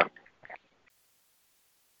 right there.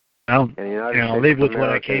 Well, and the United and I'll States leave of with what I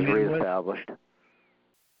America came is in with. reestablished.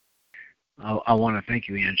 I want to thank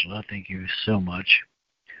you, Angela. Thank you so much.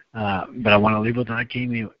 But I want to leave with what I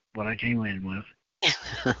came in with.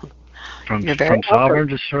 From You're very welcome. Sovereign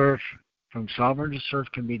to Surf,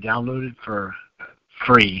 can be downloaded for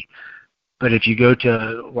free. But if you go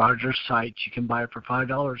to Roger's site, you can buy it for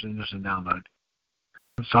 $5 and just download.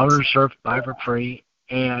 From Sovereign to Surf, buy it for free.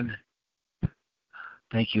 And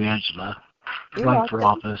thank you, Angela. You're Run for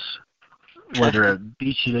welcome. office, whether it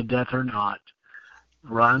beats you to death or not.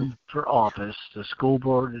 Run for office, the school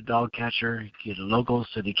board, the dog catcher, get a local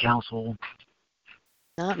city council.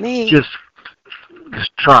 Not me. Just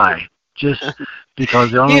try. Just because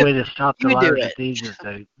the only way to stop the you do liars and it. thieves is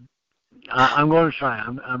to. I'm going to try.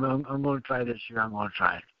 I'm going to try this year. I'm going to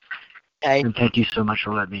try. Okay. And thank you so much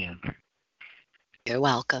for letting me in. You're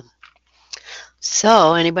welcome.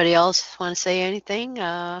 So, anybody else want to say anything?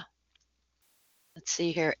 Let's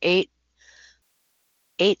see here.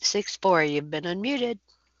 8864. You've been unmuted.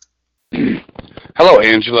 Hello,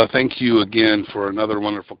 Angela. Thank you again for another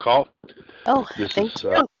wonderful call. Oh, thank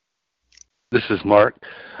you. This is Mark.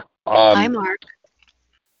 Hi, Mark.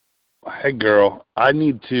 Hey, girl. I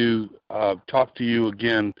need to talk to you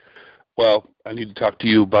again. Well, I need to talk to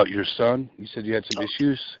you about your son. You said you had some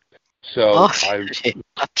issues. So I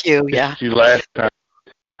up you, yeah. missed you last time.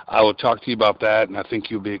 I will talk to you about that, and I think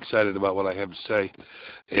you'll be excited about what I have to say.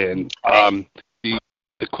 And the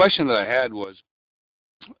question that I had was,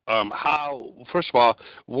 how, first of all,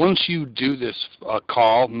 once you do this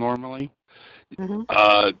call normally,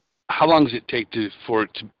 how long does it take for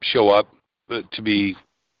it to show up, to be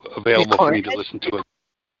available for me to listen to it?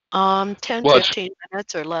 10-15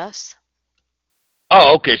 minutes or less.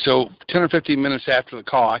 Oh, okay. So 10 or 15 minutes after the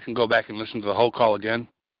call, I can go back and listen to the whole call again?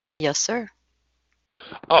 Yes, sir.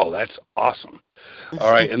 Oh, that's awesome. All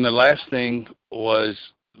right. And the last thing was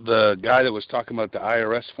the guy that was talking about the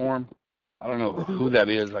IRS form. I don't know who that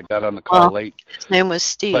is. I got on the call late. His name was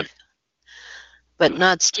Steve, but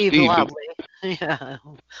not Steve Laubly. Yeah.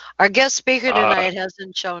 Our guest speaker tonight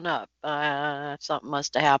hasn't shown up. Something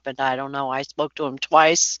must have happened. I don't know. I spoke to him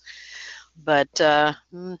twice, but got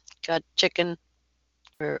chicken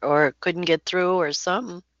or couldn't get through or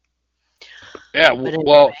something. Yeah.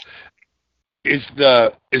 Well, is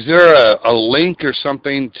there a link or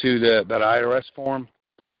something to that IRS form?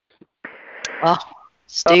 Well,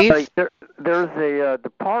 Steve? There's a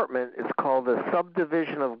department. It's called the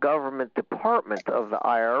Subdivision of Government Department of the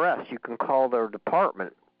IRS. You can call their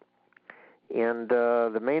department. And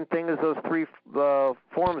the main thing is those three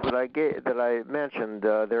forms that I mentioned.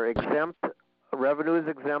 They're exempt. Revenue is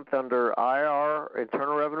exempt under IR,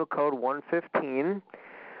 Internal Revenue Code 115.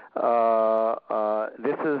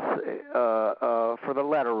 This is for the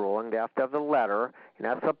letter ruling. They have to have the letter, and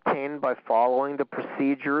that's obtained by following the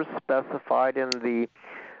procedures specified in the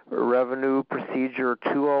Revenue Procedure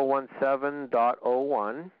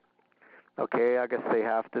 2017.01. Okay, I guess they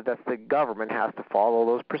have to. That's the government has to follow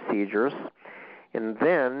those procedures, and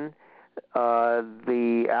then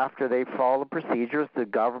after they follow the procedures, the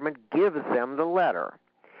government gives them the letter,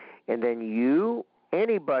 and then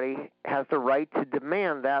anybody has the right to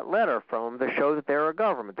demand that letter from them to show that they're a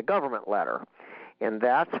government, the government letter. And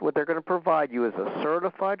that's what they're going to provide you as a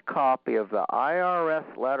certified copy of the IRS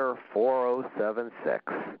letter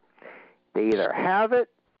 4076. They either have it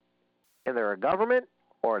and they're a government,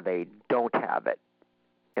 or they don't have it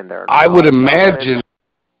and they're not.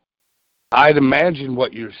 I'd imagine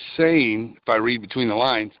what you're saying, if I read between the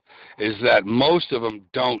lines, is that most of them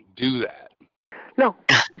don't do that. No,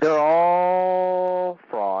 they're all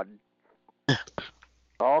fraud.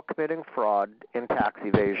 All committing fraud and tax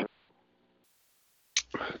evasion.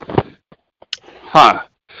 Huh.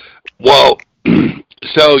 Well,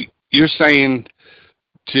 so you're saying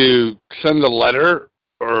to send a letter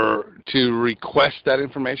or to request that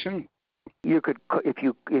information? You could, if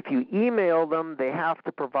you email them, they have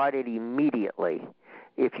to provide it immediately.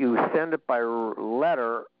 If you send it by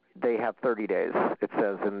letter, they have 30 days. It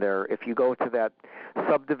says in there. If you go to that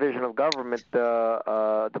subdivision of government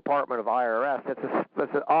department of IRS,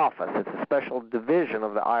 that's an office. It's a special division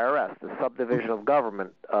of the IRS, the subdivision of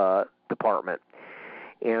government department.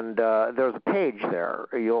 And there's a page there.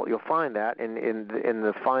 You'll find that, and in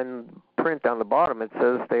the fine print down the bottom, it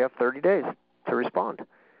says they have 30 days to respond.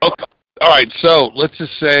 Okay. All right. So let's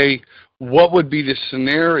just say, what would be the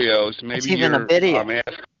scenarios? Maybe it's even a video.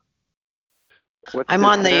 I'm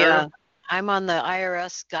on the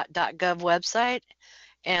IRS.gov website,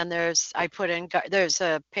 and there's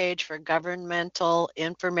a page for governmental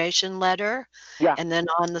information letter. Yeah. And then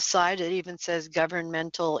on the side it even says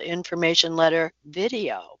governmental information letter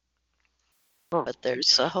video. but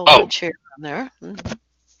there's a whole Oh, bunch here on there. Mhm.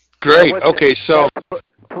 great. What's Okay, so that's the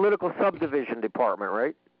political subdivision department,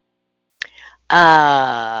 right?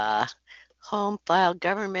 Home file,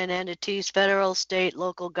 government entities, federal, state,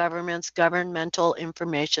 local governments, governmental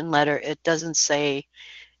information letter. It doesn't say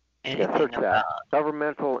Yeah, anything search that. about.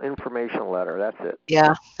 Governmental information letter. That's it.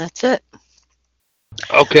 Yeah, that's it.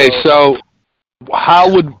 okay, so how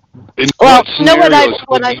would in Well, what you know what I scenarios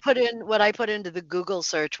would what I put into the Google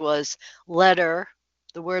search was letter,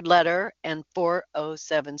 the word letter, and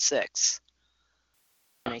 4076,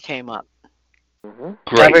 and it came up. Mm-hmm.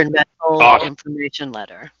 great? Governmental Awesome. information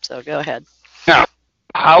letter. So go ahead. Now,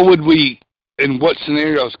 how would we? In what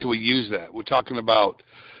scenarios can we use that? We're talking about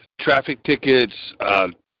traffic tickets,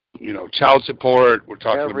 child support. We're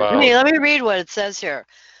talking Everything. about. Let me read what it says here.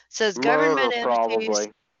 It says Murder, government entities.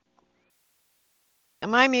 probably.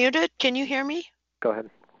 Am I muted? Can you hear me? Go ahead.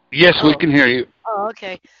 Yes, we Oh. can hear you. Oh,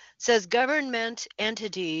 okay. Says government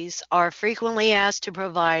entities are frequently asked to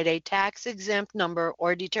provide a tax-exempt number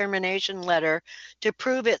or determination letter to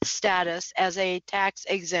prove its status as a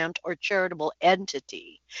tax-exempt or charitable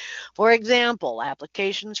entity. For example,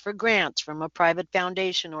 applications for grants from a private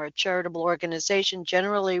foundation or a charitable organization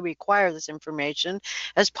generally require this information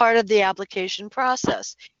as part of the application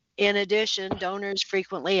process. In addition, donors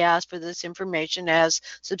frequently ask for this information as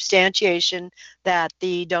substantiation that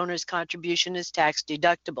the donor's contribution is tax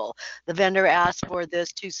deductible. The vendor asks for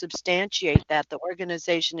this to substantiate that the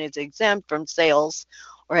organization is exempt from sales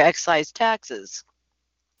or excise taxes.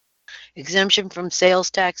 Exemption from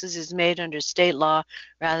sales taxes is made under state law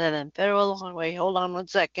rather than federal law. Wait, hold on 1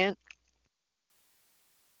 second.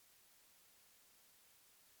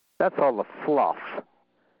 That's all the fluff.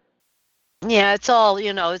 Yeah, it's all,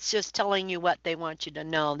 it's just telling you what they want you to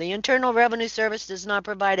know. The Internal Revenue Service does not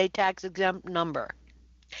provide a tax-exempt number.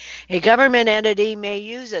 A government entity may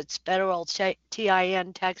use its federal TIN,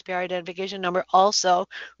 taxpayer identification number, also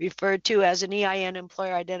referred to as an EIN,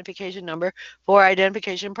 employer identification number, for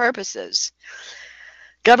identification purposes.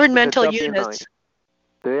 Governmental units.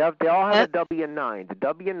 They all have a W-9. The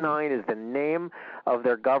W-9 is the name of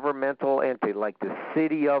their governmental entity, like the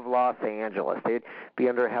city of Los Angeles. They'd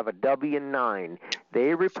have a W-9.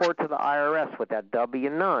 They report to the IRS with that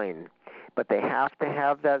W-9, but they have to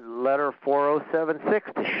have that letter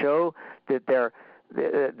 4076 to show that they're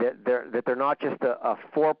not just a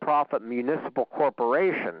for-profit municipal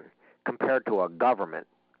corporation compared to a government.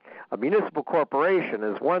 A municipal corporation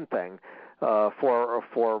is one thing.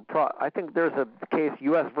 I think there's a case,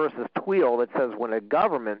 U.S. versus Tweel, that says when a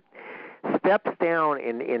government steps down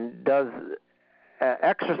and does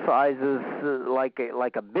exercises like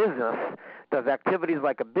a business, does activities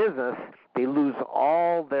like a business, they lose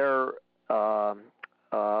all their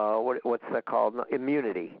what's that called?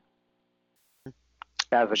 Immunity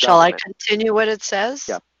as a Shall government. I continue what it says?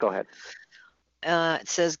 Yeah, go ahead. It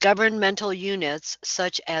says governmental units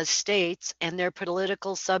such as states and their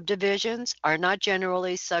political subdivisions are not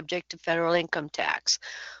generally subject to federal income tax.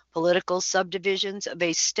 Political subdivisions of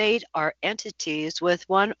a state are entities with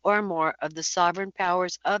one or more of the sovereign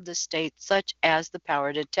powers of the state, such as the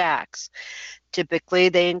power to tax. Typically,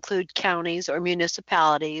 they include counties or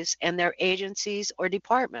municipalities and their agencies or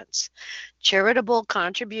departments. Charitable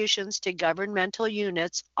contributions to governmental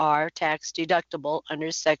units are tax deductible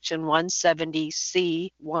under Section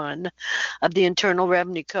 170C1 of the Internal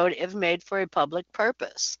Revenue Code if made for a public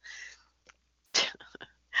purpose.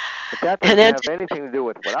 But that doesn't have anything to do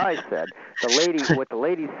with what I said. What the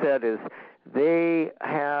lady said is they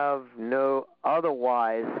have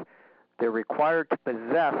otherwise they're required to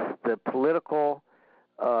possess the political,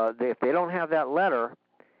 if they don't have that letter,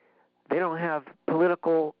 they don't have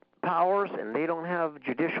political powers and they don't have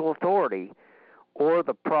judicial authority or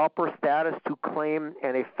the proper status to claim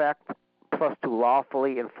and effect plus to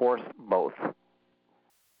lawfully enforce both.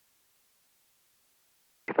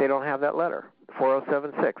 If they don't have that letter,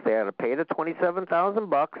 4076, they had to pay the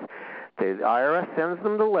 $27,000. The IRS sends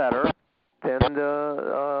them the letter.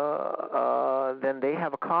 Then they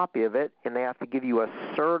have a copy of it, and they have to give you a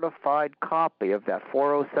certified copy of that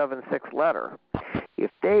 4076 letter.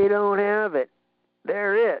 If they don't have it,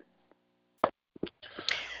 they're it.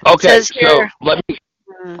 Okay, so let me.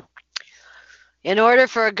 In order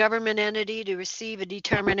for a government entity to receive a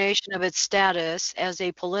determination of its status as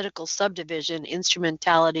a political subdivision,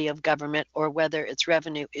 instrumentality of government, or whether its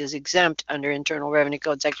revenue is exempt under Internal Revenue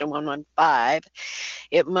Code Section 115,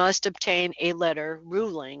 it must obtain a letter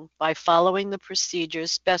ruling by following the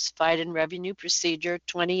procedures specified in Revenue Procedure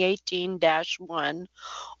 2018-1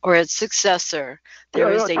 or its successor.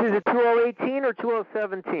 Is it 2018 or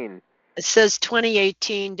 2017? It says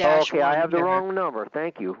 2018-1. Okay, I have the wrong number.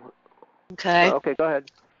 Thank you. Okay. Okay, go ahead.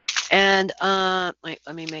 And wait,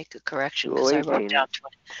 let me make a correction because I wrote 2018. down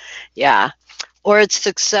 20. Yeah. Or its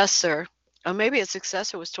successor. Or maybe its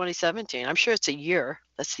successor was 2017. I'm sure it's a year.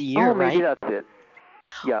 That's the year, Oh, maybe right? that's it.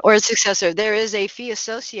 Yeah. Or its successor. There is a fee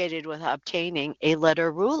associated with obtaining a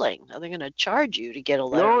letter ruling. Are they going to charge you to get a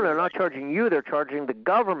letter No, ruling? they're not charging you. They're charging the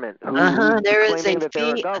government, who's There is a claiming that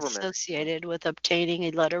they're a fee government. associated with obtaining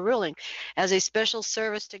a letter ruling. As a special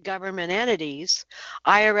service to government entities,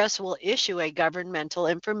 IRS will issue a governmental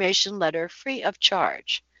information letter free of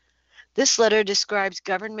charge. This letter describes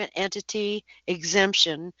government entity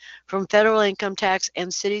exemption from federal income tax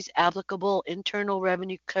and city's applicable Internal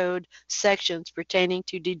Revenue Code sections pertaining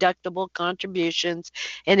to deductible contributions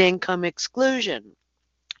and income exclusion.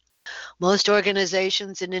 Most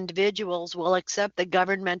organizations and individuals will accept the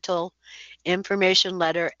governmental information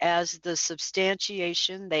letter as the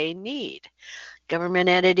substantiation they need. Government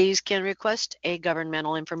entities can request a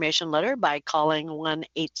governmental information letter by calling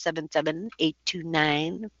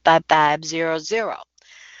 1-877-829-5500.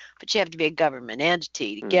 But you have to be a government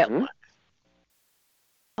entity to get one.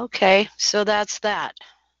 Okay, so that's that.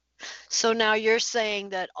 So now you're saying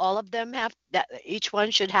that all of them have that each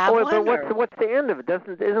one should have Oh, one? but what's the end of it?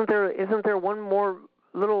 Isn't there one more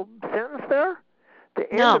little sentence there? The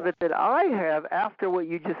end No. of it that I have after what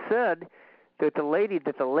you just said, that the lady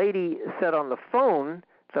said on the phone,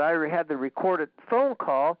 that I had the recorded phone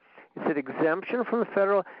call. It said exemption from the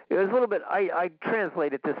federal. It was a little bit. I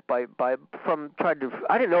translated this I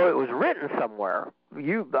didn't know it was written somewhere.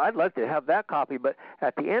 I'd like to have that copy, but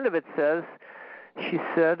at the end of it says, she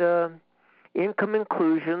said, income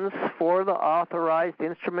inclusions for the authorized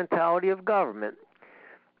instrumentality of government.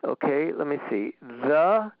 Okay, let me see.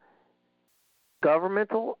 The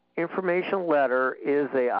governmental information letter is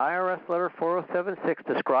a IRS letter 4076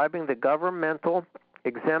 describing the governmental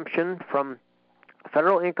exemption from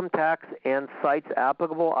federal income tax and cites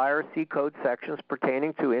applicable IRC code sections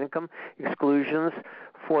pertaining to income exclusions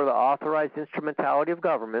for the authorized instrumentality of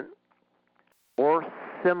government, or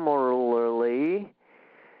similarly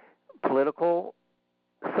political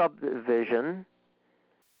subdivision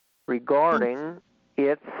regarding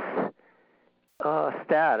its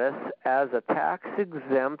status as a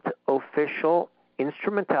tax-exempt official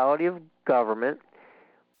instrumentality of government,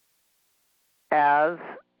 as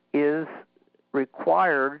is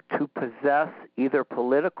required to possess either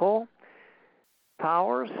political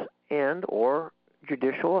powers and or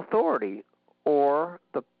judicial authority, or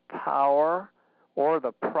the power or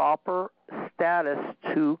the proper status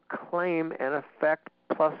to claim and effect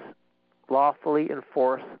plus lawfully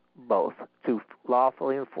enforce both. To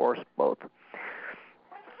lawfully enforce both.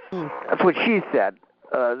 That's what she said.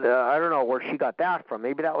 I don't know where she got that from.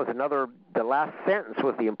 Maybe that was the last sentence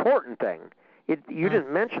was the important thing. You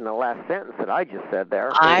didn't mention the last sentence that I just said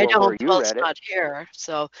there. I don't. Or you Well, read it's it. not here.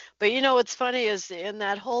 So, but you know what's funny is in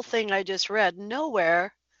that whole thing I just read,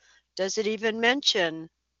 nowhere does it even mention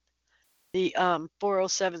the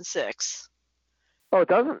 4076. Oh, it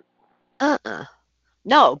doesn't?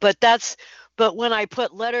 No, but when I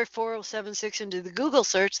put letter 4076 into the Google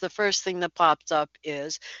search, the first thing that pops up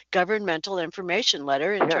is governmental information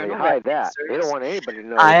letter, Internal They hide Revenue that. Service, They don't want anybody to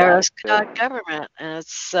know IRS.government, and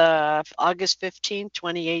it's August 15,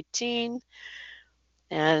 2018,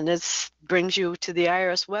 and it brings you to the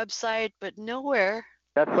IRS website, but nowhere.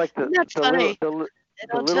 That's like Isn't that funny? the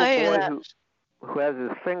I'll little tell you boy that. who has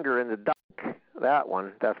his finger in the dike. That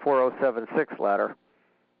one, that 4076 letter.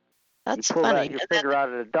 That's you pull funny. your finger out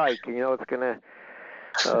of the dike, and you know it's going to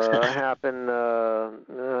happen.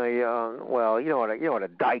 Well, you know what a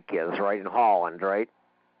dike is, right? In Holland, right?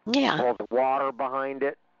 Yeah. All the water behind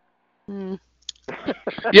it. Mm.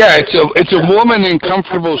 Yeah, it's a woman in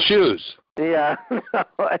comfortable shoes. Yeah,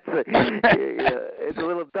 it's a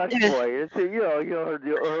little Dutch boy. It's you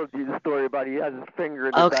heard the story about he has his finger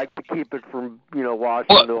in the dike to keep it from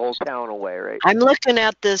washing the whole town away, right? I'm looking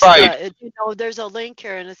at this. Right. There's a link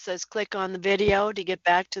here, and it says click on the video to get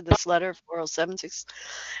back to this letter 4076,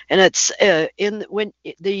 and it's the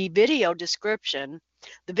video description.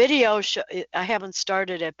 The video I haven't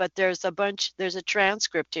started it, but there's a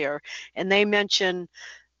transcript here, and they mention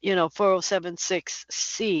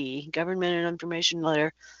 4076C, government and information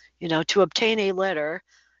letter, to obtain a letter,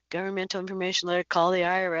 governmental information letter, call the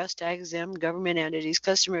IRS tax exempt government entities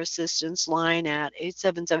customer assistance line at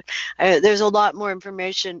 877. There's a lot more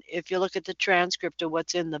information if you look at the transcript of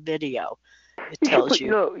what's in the video. It tells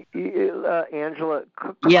you. Angela,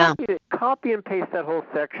 copy and paste that whole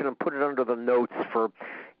section and put it under the notes for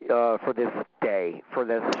this day, for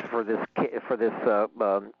this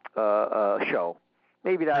show.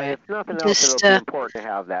 Maybe that, Right. if nothing else, Just, it'll be important to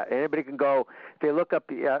have that. Anybody can go, if they look up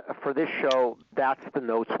for this show, that's the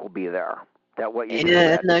notes will be there. That what you just in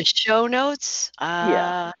read. the show notes.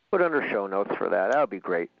 Yeah, put under show notes for that. That would be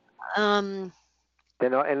great. Um,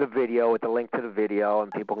 Then in the video, with the link to the video,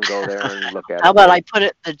 and people can go there and look at it. How about I put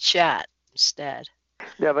it in the chat instead?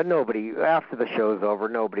 Yeah, but nobody, after the show's over,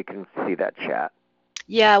 nobody can see that chat.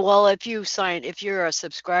 Yeah, well, if you're a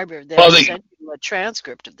subscriber, they'll send you a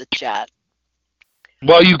transcript of the chat.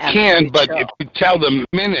 Well, you after can, the but show. if you tell the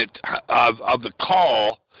minute of the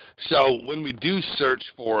call, so when we do search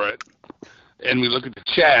for it and we look at the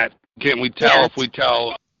chat, can we tell if we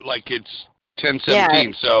tell like it's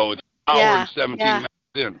 10:17, so it's an hour and 17 minutes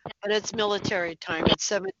in? But it's military time. It's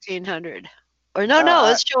 1700. Or no,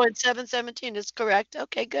 it's showing 7:17. It's correct.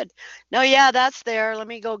 Okay, good. No, yeah, that's there. Let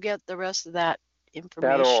me go get the rest of that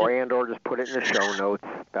information. Or just put it in the show notes.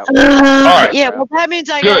 Yeah, well, that means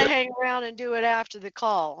I gotta hang around and do it after the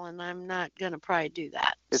call, and I'm not gonna probably do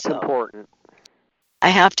that. It's important. I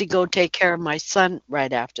have to go take care of my son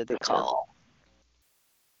right after the call,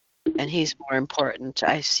 and he's more important.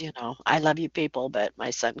 I love you people, but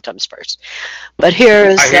my son comes first. But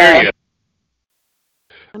here's. I hear you.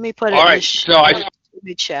 Let me put it. All right, so let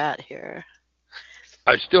me chat here.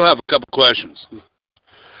 I still have a couple questions.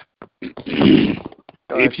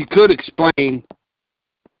 If you could explain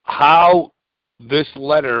how this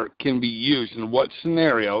letter can be used in what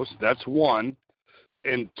scenarios, that's one.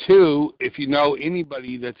 And two, if you know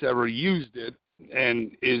anybody that's ever used it,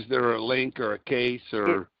 and is there a link or a case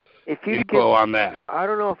or info on that? I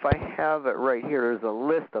don't know if I have it right here. There's a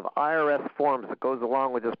list of IRS forms that goes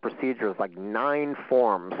along with this procedure. It's like 9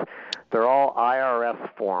 forms. They're all IRS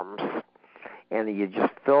forms. And you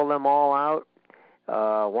just fill them all out.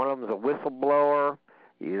 One of them is a whistleblower.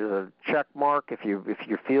 You use a check mark if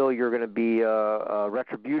you feel you're going to be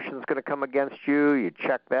retribution is going to come against you. You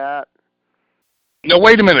check that. No,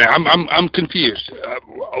 wait a minute. I'm confused.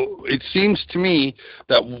 It seems to me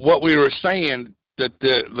that what we were saying that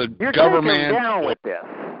the You're government. You're taking down with this.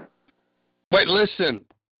 Wait, listen,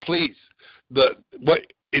 please.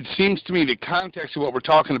 It seems to me the context of what we're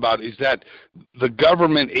talking about is that the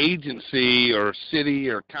government agency or city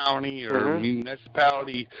or county or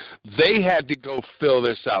municipality, they had to go fill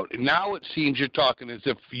this out. And now it seems you're talking as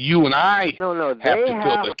if you and I have to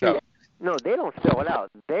fill this out. No, they don't fill it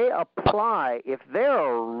out. They apply. If they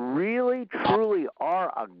really, truly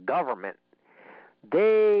are a government,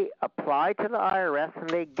 they apply to the IRS and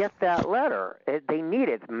they get that letter. They need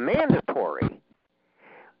it. It's mandatory.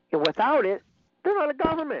 And without it, they're not a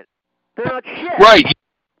government. They're not shit. Right.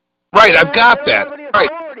 I've got that. They don't have any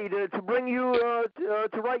authority to bring you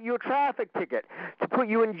to write you a traffic ticket, to put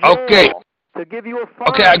you in jail, to give you a fine.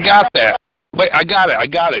 Okay, I got that. Wait, I got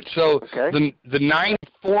it. So the 9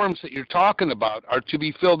 forms that you're talking about are to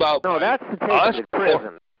be filled out. No, that's to take them to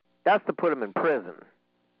prison. That's to put them in prison.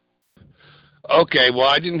 Okay, well,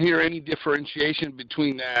 I didn't hear any differentiation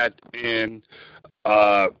between that and.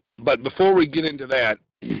 But before we get into that,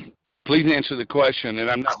 please answer the question, and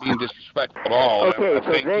I'm not being disrespectful at all. Okay,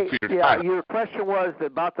 thank you for your time. Your question was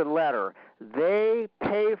about the letter. They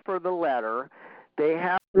pay for the letter. They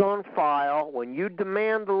have it on file. When you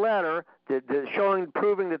demand the letter,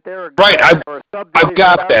 proving that they're a government or a subdivision, I've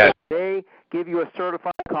got that. They give you a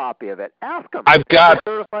certified copy of it. Ask them. I've got.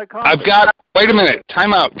 Wait a minute.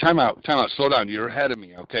 Time out. Slow down. You're ahead of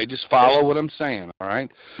me. Okay, just follow what I'm saying. All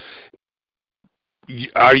right.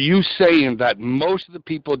 Are you saying that most of the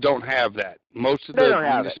people don't have that? Most of the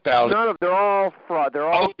municipalities. None of they're all fraud. They're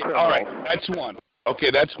all criminals. All right. That's one. Okay,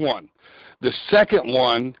 that's one. The second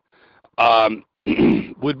one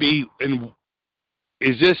would be,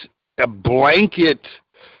 is this a blanket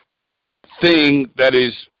thing that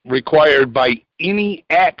is required by any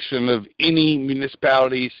action of any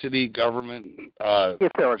municipality, city, government,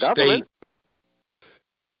 if they're a state? Government.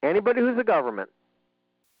 Anybody who's a government.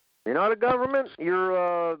 You're not a government.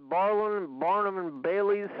 You're Barnum and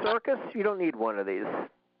Bailey's circus. You don't need one of these.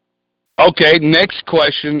 Okay, next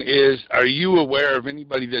question is, are you aware of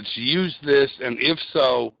anybody that's used this, and if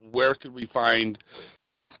so, where could we find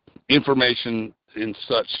information in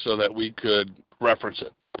such so that we could reference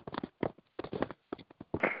it?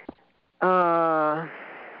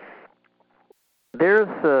 There's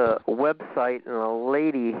a website and a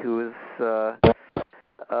lady who is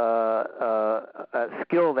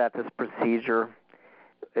skilled at this procedure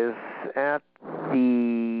is at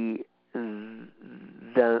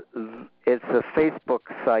it's a Facebook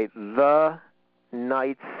site, The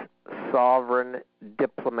Knights Sovereign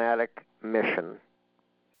Diplomatic Mission.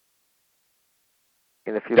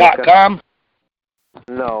 And if you look .com?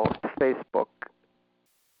 No, Facebook.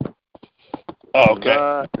 Oh, okay.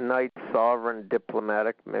 The Knight Sovereign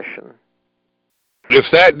Diplomatic Mission. If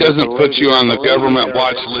that doesn't put you on the lady government there,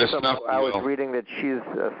 watch list, I was will. reading that she's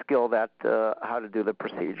skilled at how to do the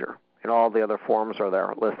procedure, and all the other forms are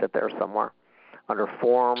there, listed there somewhere under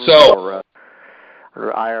forms or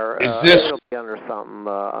under IR. It'll be under something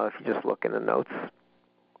if you just look in the notes.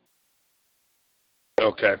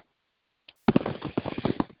 Okay.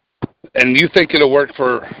 And you think it'll work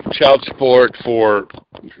for child support for,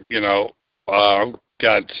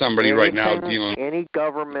 got somebody right now dealing. Any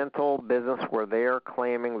governmental business where they are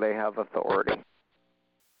claiming they have authority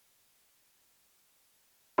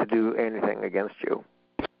to do anything against you.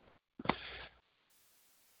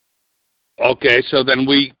 Okay, so then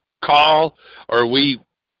we call or we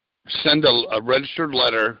send a registered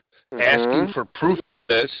letter asking for proof of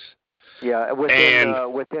this. Yeah,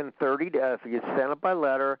 within 30 days, if you send it by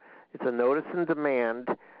letter, it's a notice and demand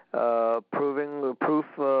proving the proof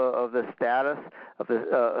of the status of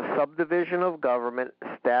the subdivision of government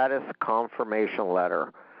status confirmation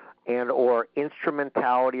letter and or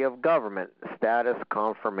instrumentality of government status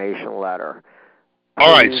confirmation letter.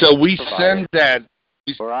 All right, so we send that.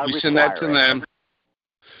 We send that to them.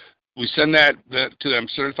 We send that to them,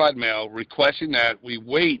 certified mail, requesting that. We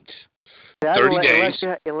wait 30 days.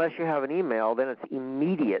 Unless you have an email, then it's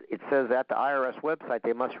immediate. It says at the IRS website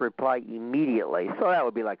they must reply immediately. So that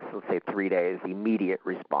would be like, let's say, 3 days, immediate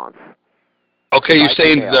response. Okay, you're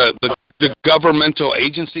saying the governmental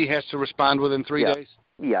agency has to respond within 3 days?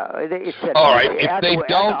 Yeah. It said, all right, if they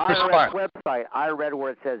don't respond. At the IRS website, I read where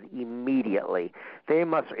it says immediately. They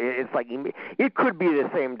must, it's like, it could be the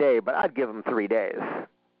same day, but I'd give them 3 days.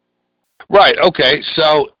 Right, okay.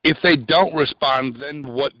 So if they don't respond, then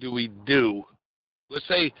what do we do? Let's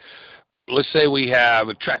say we have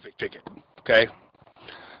a traffic ticket, okay?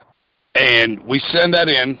 And we send that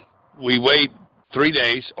in, we wait 3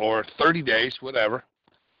 days or 30 days, whatever,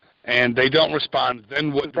 and they don't respond,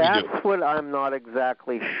 then what do we do? That's what I'm not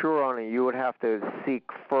exactly sure on, and you would have to seek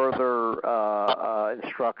further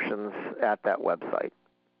instructions at that website.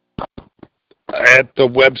 At the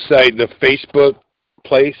website, the Facebook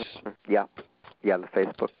place? Yeah, the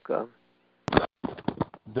Facebook.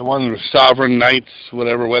 The one with Sovereign Knights,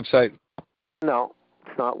 whatever website? No,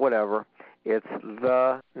 it's not whatever. It's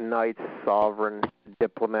the Knights Sovereign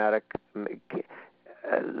Diplomatic, the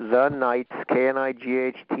Knights,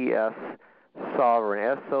 Knights,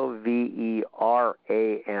 Sovereign,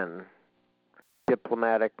 Sovereign,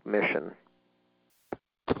 Diplomatic Mission.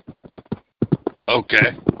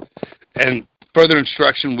 Okay. And further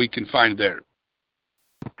instruction we can find there.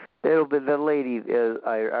 It'll be the lady.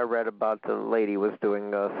 I read about the lady was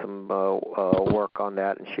doing some work on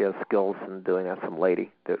that, and she has skills in doing that. Some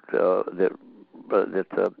lady that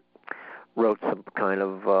wrote some kind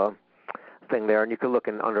of thing there, and you can look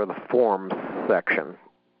in under the forms section,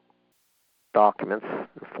 documents,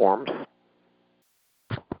 forms.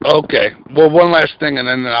 Okay. Well, one last thing, and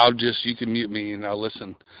then you can mute me and I'll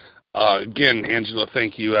listen. Again, Angela,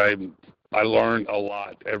 thank you. I learn a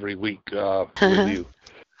lot every week with you.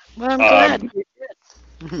 Well, I'm glad you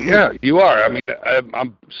did. Yeah, you are. I mean,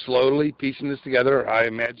 I'm slowly piecing this together. I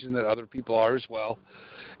imagine that other people are as well.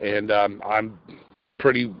 And I'm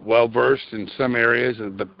pretty well versed in some areas,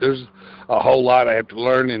 but there's a whole lot I have to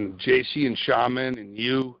learn. And JC and Shaman and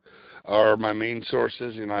you are my main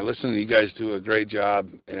sources. And I listen to you guys do a great job.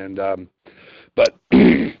 And but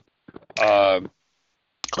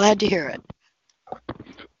glad to hear it.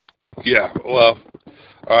 Yeah. Well.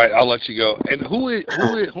 All right, I'll let you go. And who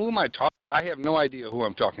am I talking? I have no idea who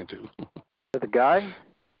I'm talking to. The guy?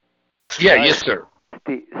 Yeah, yes, sir.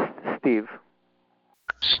 Steve.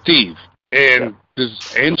 Steve. And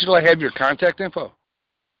does Angela have your contact info?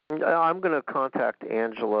 I'm going to contact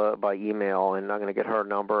Angela by email, and I'm going to get her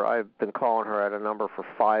number. I've been calling her at a number for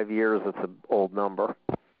 5 years. It's an old number.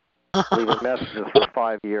 Leaving messages for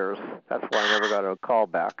 5 years. That's why I never got a call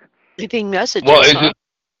back. Leaving messages. Well,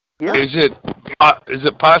 Yeah. Is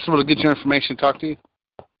it possible to get your information, talk to you?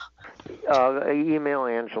 Email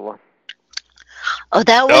Angela. Oh,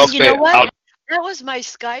 that was, okay, you know what? That was my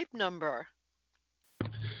Skype number.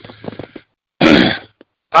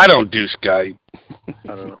 I don't do Skype. I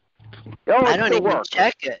don't know. I don't even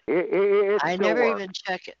check it. I never even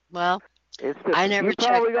check it. Well, I never check it. You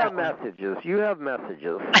probably got messages. You have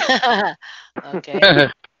messages. Okay.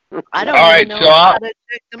 I don't even know how to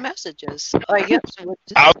check the messages. I guess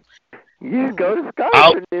you go to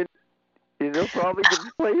Skype and it'll probably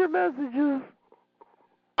display your messages.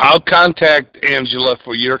 I'll contact Angela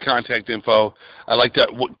for your contact info. I like that.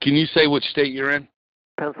 Can you say which state you're in?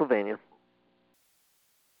 Pennsylvania.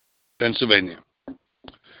 Pennsylvania.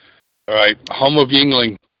 All right. Home of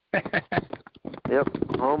Yingling.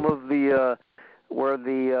 Yep, home of the where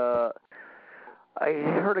the I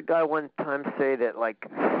heard a guy one time say that like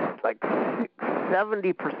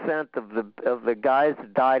 70% of the guys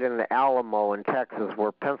that died in the Alamo in Texas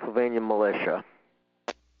were Pennsylvania militia.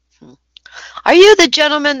 Are you the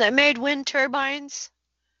gentleman that made wind turbines?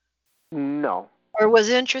 No. Or was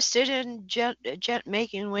interested in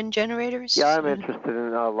making wind generators? Yeah, I'm interested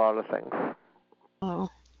in a lot of things. Oh,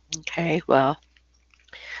 okay. Well,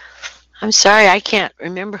 I'm sorry, I can't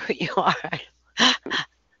remember who you are.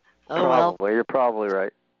 Oh, well. Probably. You're probably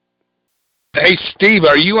right. Hey, Steve,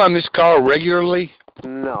 are you on this call regularly?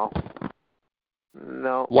 No.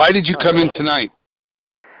 Why did you come in tonight?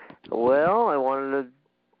 Well, I wanted to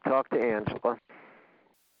talk to Angela.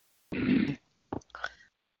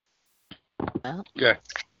 Well, Okay.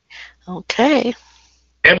 okay.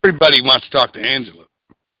 Everybody wants to talk to Angela.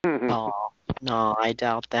 Oh, no, I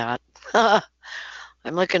doubt that. I'm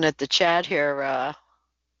looking at the chat here.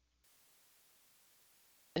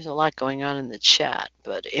 There's a lot going on in the chat,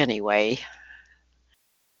 but anyway.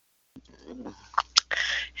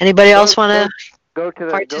 Anybody else want to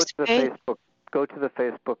participate? Go to the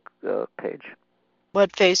Facebook page.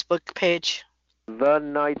 What Facebook page? The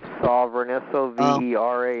Knight Sovereign,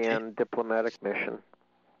 SOVERAN Diplomatic Mission.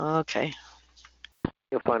 Okay.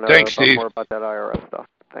 You'll find out more about that IRS stuff.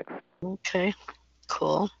 Thanks. Okay.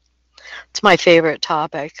 Cool. It's my favorite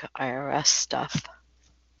topic, IRS stuff.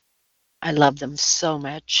 I love them so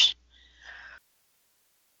much.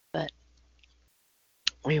 But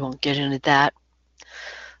we won't get into that.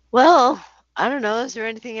 Well, I don't know. Is there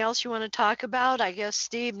anything else you want to talk about? I guess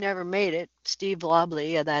Steve never made it. Steve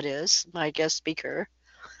Laubly, that is, my guest speaker.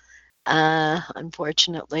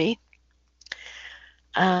 Unfortunately.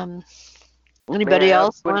 Anybody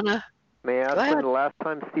else want to? May I ask when the last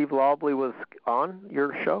time Steve Laubly was on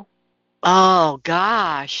your show? Oh,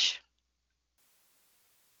 gosh.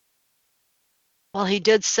 Well, he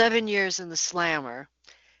did 7 years in the Slammer,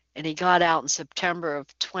 and he got out in September of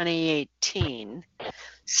 2018.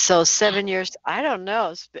 So 7 years, I don't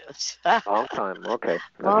know. Long time, okay.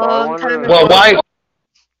 Long time. Well,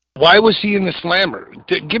 why was he in the Slammer?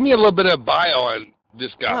 Give me a little bit of bio on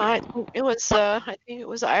this guy. Well, I think it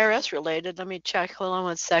was IRS related. Let me check. Hold on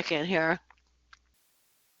one second here.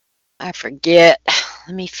 I forget.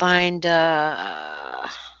 Let me find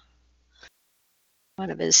one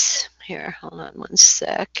of his here. Hold on one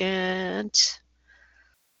second.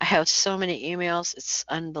 I have so many emails. It's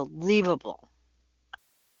unbelievable.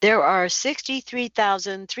 There are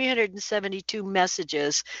 63,372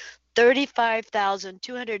 messages,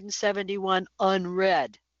 35,271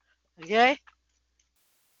 unread. Okay?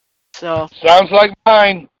 So sounds like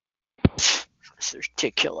mine. It's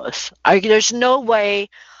ridiculous. There's no way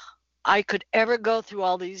I could ever go through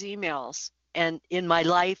all these emails and in my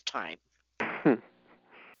lifetime.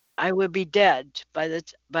 I would be dead by the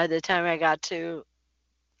time I got to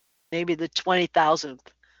maybe the 20,000th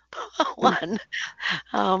one.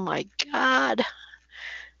 Oh my God.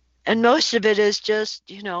 And most of it is just,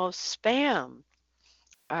 spam.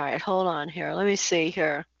 All right, hold on here. Let me see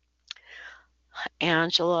here.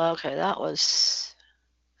 Angela, okay, that was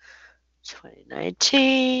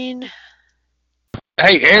 2019.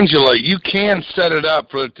 Hey, Angela, you can set it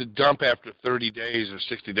up for it to dump after 30 days or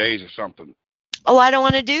 60 days or something. Oh, I don't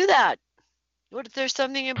want to do that. What if there's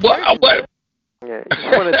something important? Yeah, you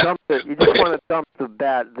just want to dump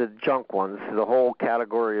the junk ones, the whole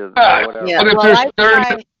category of whatever. Yeah,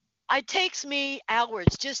 it takes me hours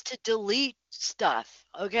just to delete stuff.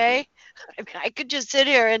 Okay, I mean, I could just sit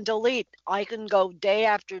here and delete. I can go day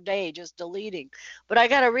after day just deleting, but I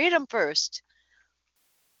got to read them first.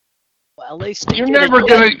 Well, at least you're never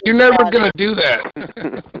gonna do that.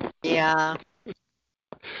 Yeah.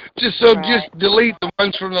 Just delete the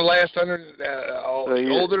ones from the last older than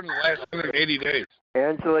the last 180 days.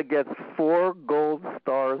 Angela gets 4 gold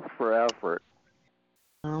stars for effort.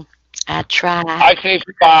 Well, I try. I say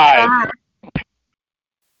 5. Let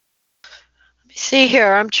me see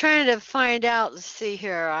here. I'm trying to find out. Let's see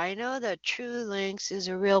here. I know that True Links is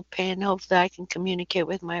a real pain. Hopefully I can communicate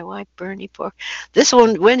with my wife, Bernie, for this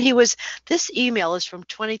one. This email is from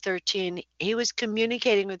 2013. He was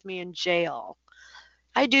communicating with me in jail.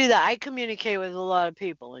 I do that. I communicate with a lot of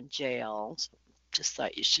people in jail. So just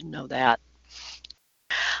thought you should know that.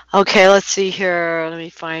 Okay, let's see here. Let me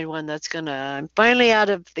find one I'm finally out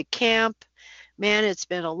of the camp. Man, it's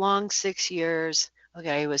been a long 6 years.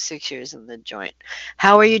 Okay, it was 6 years in the joint.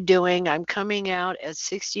 How are you doing? I'm coming out at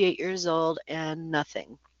 68 years old and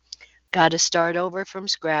nothing. Got to start over from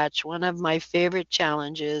scratch. One of my favorite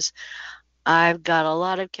challenges. I've got a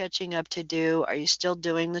lot of catching up to do. Are you still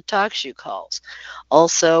doing the talk show calls?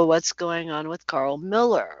 Also, what's going on with Carl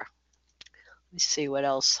Miller? Let me see what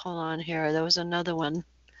else. Hold on here. There was another one.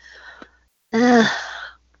 Uh,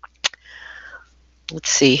 let's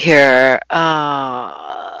see here.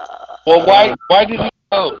 Well, why did he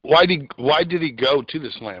go? Why did he go to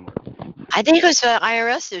the slammer? I think it was an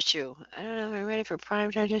IRS issue. I don't know if I'm ready for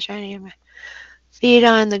prime time. Just trying to get my feet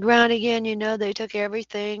on the ground again. You know, they took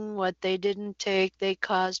everything. What they didn't take, they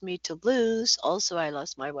caused me to lose. Also, I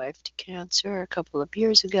lost my wife to cancer a couple of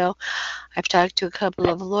years ago. I've talked to a couple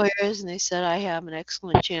of lawyers, and they said I have an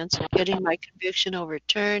excellent chance of getting my conviction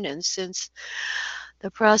overturned. And since the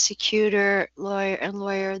prosecutor,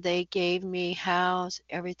 lawyer, they gave me how's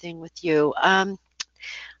everything with you.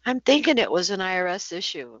 I'm thinking it was an IRS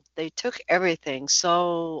issue. They took everything,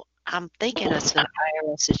 so I'm thinking it's an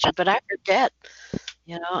IRS issue, but I forget.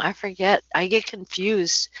 I forget. I get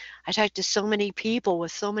confused. I talk to so many people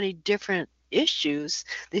with so many different issues.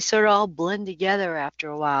 They sort of all blend together after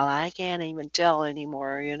a while. I can't even tell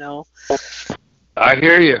anymore. I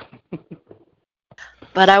hear you.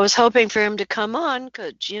 But I was hoping for him to come on,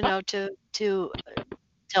 to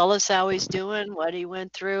tell us how he's doing, what he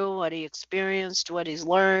went through, what he experienced, what he's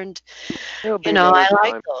learned. It'll be another I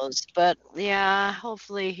like time. those, but yeah,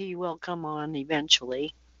 hopefully he will come on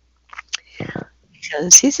eventually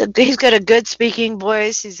because he's got a good speaking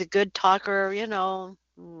voice. He's a good talker.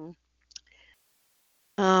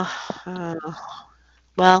 Uh, uh,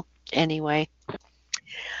 well, anyway,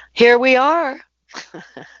 here we are.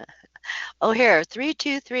 Oh, here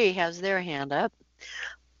 323 has their hand up.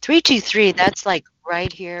 323. That's like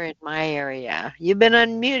right here in my area. You've been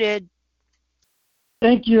unmuted.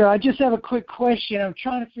 Thank you. I just have a quick question. I'm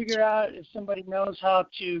trying to figure out if somebody knows how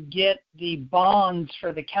to get the bonds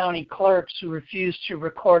for the county clerks who refuse to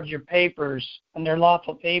record your papers and their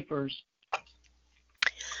lawful papers.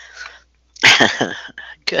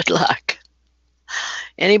 Good luck.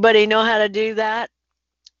 Anybody know how to do that?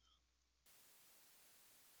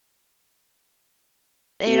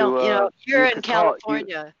 They don't, you're in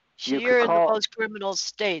California. You're in the most criminal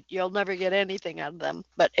state. You'll never get anything out of them.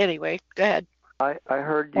 But anyway, go ahead. I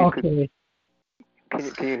heard you Okay. Can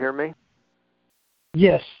you hear me?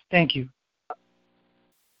 Yes, thank you.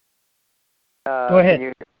 Go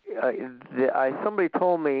ahead. Somebody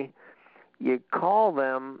told me you call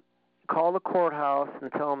the courthouse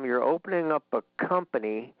and tell them you're opening up a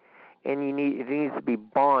company and it needs to be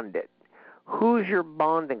bonded. Who's your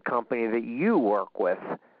bonding company that you work with,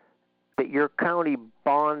 that your county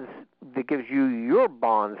bonds, that gives you your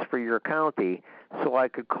bonds for your county, so I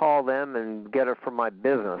could call them and get it for my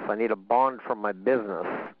business? I need a bond for my business.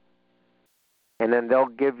 And then they'll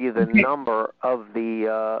give you the number of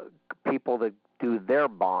the people that do their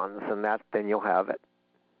bonds, and then you'll have it.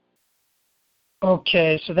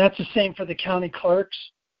 Okay, so that's the same for the county clerks?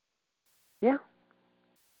 Yeah.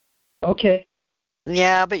 Okay.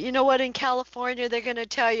 Yeah, but you know what? In California, they're going to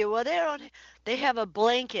tell you, well, they have a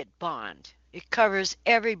blanket bond. It covers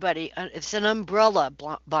everybody. It's an umbrella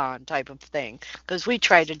bond type of thing. Because we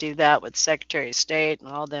tried to do that with Secretary of State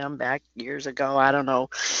and all them back years ago. I don't know.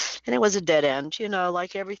 And it was a dead end.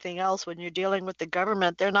 Like everything else, when you're dealing with the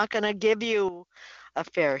government, they're not going to give you a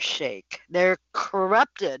fair shake. They're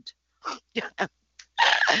corrupted.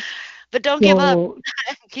 But don't give up.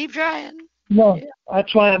 Keep trying. No,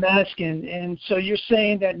 that's why I'm asking. And so you're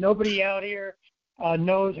saying that nobody out here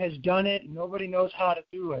has done it, and nobody knows how to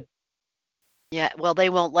do it. Yeah, well, they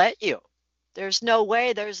won't let you. There's no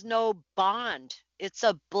way. There's no bond. It's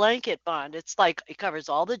a blanket bond. It's like it covers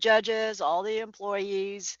all the judges, all the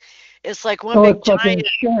employees. It's like one big giant. Like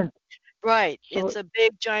insurance. Right. So it's a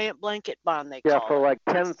big giant blanket bond they call it. Yeah, for like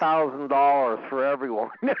 $10,000 for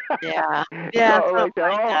everyone. Yeah. Yeah. So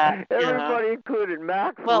that, everybody included,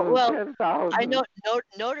 maximum $10,000. I know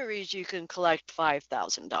notaries you can collect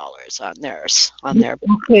 $5,000 on theirs their.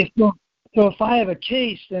 Okay, so if I have a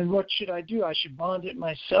case, then what should I do? I should bond it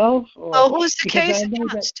myself? Who's the case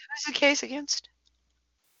against? Who's the case against?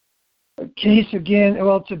 A case again,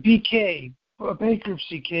 well, it's a BK, a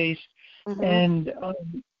bankruptcy case, and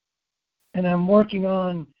I'm working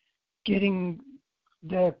on getting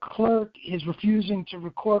the clerk is refusing to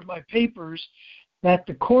record my papers that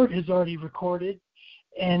the court has already recorded,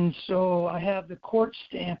 and so I have the court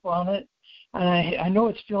stamp on it. And I know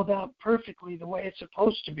it's filled out perfectly the way it's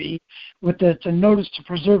supposed to be with it's a notice to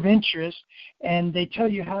preserve interest, and they tell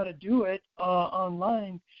you how to do it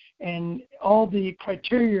online, and all the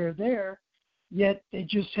criteria are there, yet they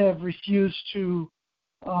just have refused to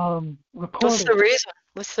record What's the reason?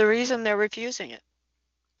 What's the reason they're refusing it?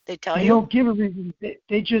 They tell you? They don't give a reason.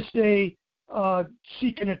 They just say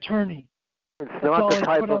seek an attorney. It's not the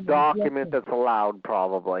type of document that's allowed,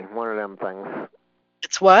 probably. One of them things.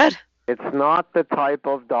 It's what? It's not the type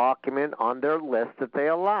of document on their list that they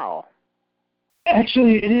allow.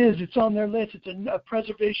 Actually, it is. It's on their list. It's a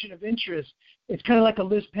preservation of interest. It's kind of like a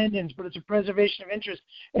lis pendens, but it's a preservation of interest,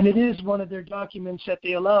 and it is one of their documents that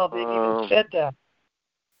they allow. They've even said that.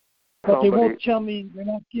 But they won't tell me. They're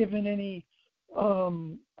not given any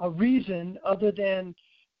a reason other than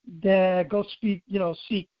go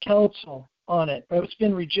seek counsel on it. But it's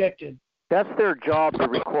been rejected. That's their job, to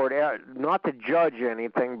record, not to judge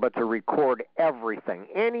anything, but to record everything.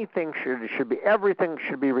 Everything should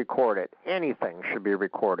be recorded. Anything should be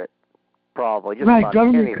recorded. Probably just right. About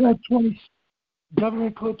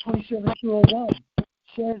Government Code 27201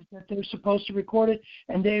 says that they're supposed to record it,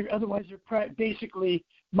 and otherwise they're basically,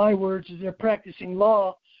 my words is they're practicing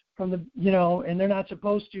law from the and they're not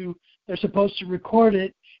supposed to. They're supposed to record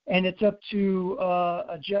it, and it's up to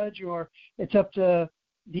a judge, or it's up to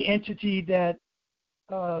the entity that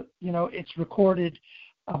it's recorded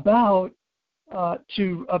about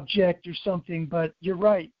to object or something. But you're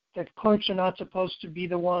right, that clerks are not supposed to be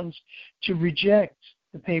the ones to reject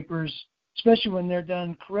the papers, especially when they're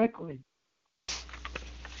done correctly.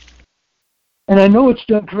 And I know it's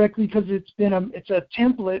done correctly because it's a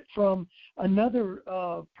template from another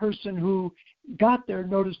person who got their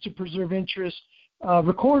notice to preserve interest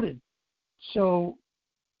recorded. So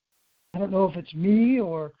I don't know if it's me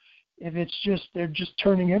or if it's just they're just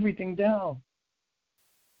turning everything down.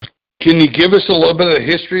 Can you give us a little bit of the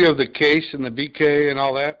history of the case and the BK and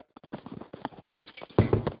all that?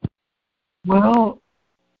 Well,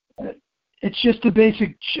 it's just a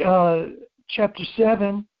basic Chapter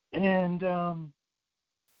 7, and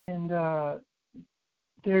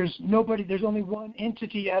there's only one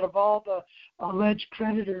entity out of all the alleged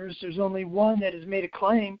creditors. There's only one that has made a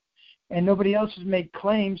claim, and nobody else has made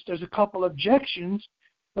claims. There's a couple objections,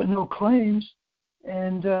 but no claims,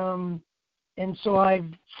 and so I've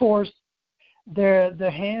forced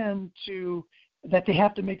the hand that they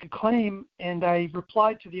have to make a claim, and I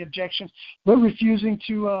replied to the objections. They're refusing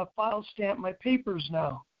to file stamp my papers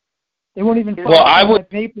now. They won't even file stamp my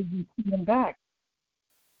papers and send them back.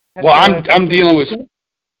 I'm dealing with.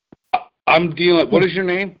 What is your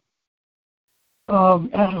name?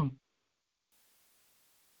 Adam.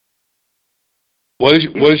 What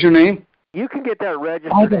is your name? You can get that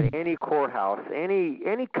registered at any courthouse, any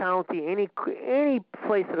county, any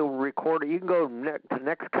place that will record it. You can go to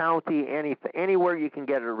next county, anywhere you can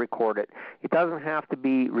get it recorded. It doesn't have to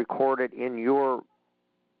be recorded in your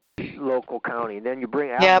local county. Then you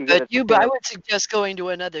bring out. I would suggest going to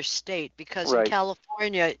another state, because in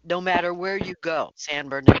California, no matter where you go, San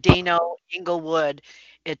Bernardino, Inglewood,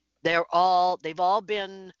 they've all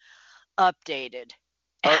been updated,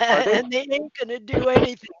 and they ain't gonna do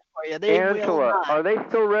anything for you. They will not. Are they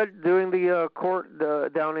still doing the court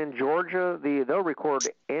down in Georgia? They'll record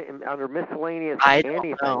under miscellaneous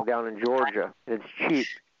anything down in Georgia. It's cheap.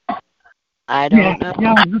 I don't know.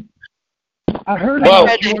 Yeah. I heard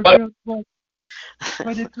about Georgia,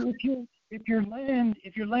 but if your land's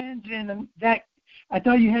in that, I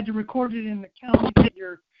thought you had to record it in the county that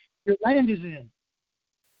your land is in.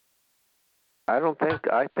 I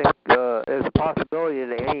think there's a possibility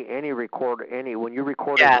that any record, when you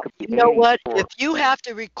record it, it could be you know what? Court. If you have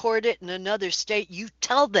to record it in another state, you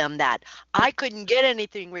tell them that. I couldn't get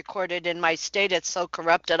anything recorded in my state. It's so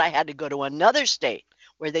corrupted, I had to go to another state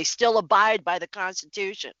where they still abide by the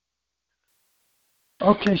Constitution.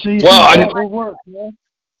 Okay, so you think that will work, yeah?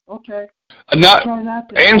 Okay.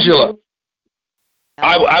 Angela,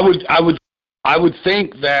 I would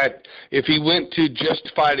think that if he went to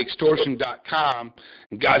justifiedextortion.com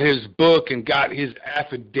and got his book and got his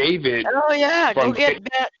affidavit. Oh yeah, go get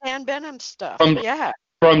Dan Benham stuff. From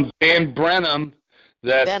Dan Brenham,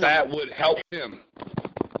 that would help him.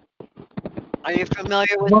 Are you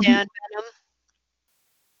familiar with Dan Benham?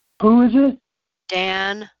 Who is it?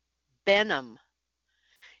 Dan Benham.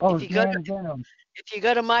 Oh, Dan Benham. If you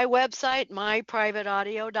go to my website,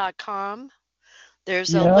 myprivateaudio.com,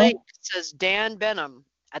 there's a link that says Dan Benham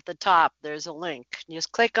at the top. There's a link. You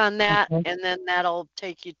just click on that, and then that'll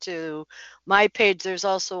take you to my page. There's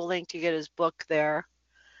also a link to get his book there.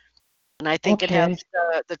 And I think it has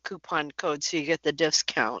the coupon code, so you get the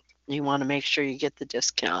discount. You want to make sure you get the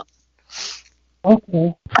discount.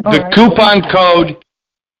 Okay. The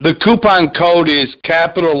coupon code is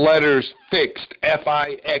capital letters FIXED,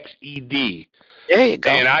 FIXED. There you go.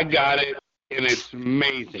 And I got it, and it's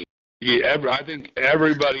amazing. I think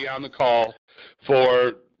everybody on the call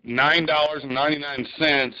for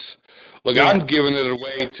 $9.99 Look, Yeah. I'm giving it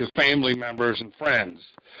away to family members and friends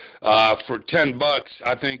for $10.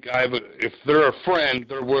 I think if they're a friend,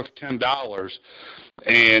 they're worth $10.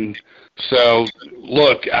 And so,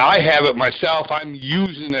 look, I have it myself. I'm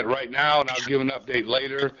using it right now, and I'll give an update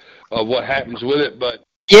later of what happens with it. But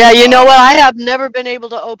Yeah, you know what? I have never been able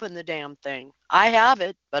to open the damn thing. I have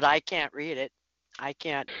it, but I can't read it. I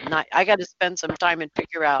can't. I got to spend some time and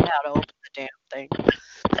figure out how to open the damn thing.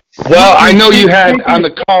 well, I know you had on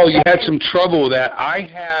the call. You had some trouble with that. I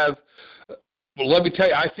have. Well, let me tell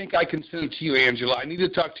you, I think I can send it to you, Angela. I need to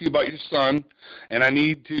talk to you about your son, and I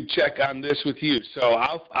need to check on this with you. So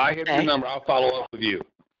I have your number. I'll follow up with you.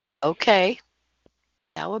 Okay.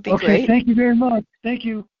 That would be Okay, great. thank you very much. Thank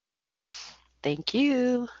you. Thank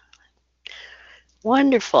you.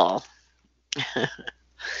 Wonderful.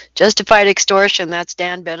 Justified extortion. That's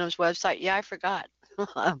Dan Benham's website. Yeah, I forgot.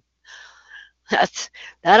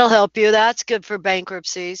 That'll help you. That's good for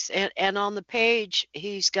bankruptcies. And on the page,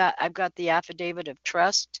 I've got the affidavit of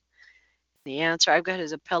trust, the answer. I've got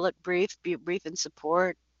his appellate brief in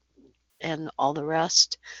support, and all the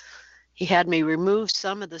rest. He had me remove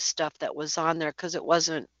some of the stuff that was on there because it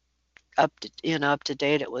wasn't up to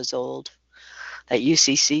date. It was old, that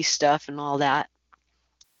UCC stuff and all that.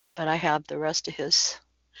 But I have the rest of his.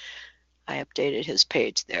 I updated his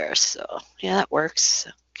page there, so yeah, that works.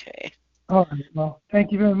 Okay. All right. Well,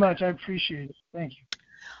 thank you very much. I appreciate it. Thank you.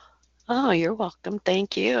 Oh, you're welcome.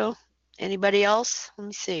 Thank you. Anybody else? Let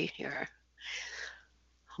me see here.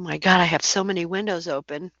 Oh my God, I have so many windows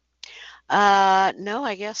open. No,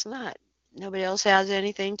 I guess not. Nobody else has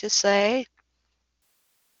anything to say?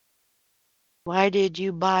 Why did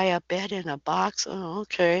you buy a bed in a box? Oh,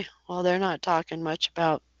 okay. Well, they're not talking much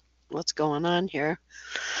about what's going on here.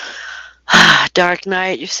 Dark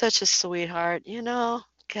Knight, you're such a sweetheart.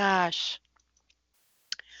 Gosh.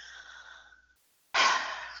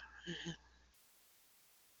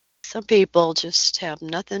 Some people just have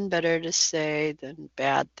nothing better to say than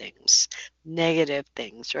bad things, negative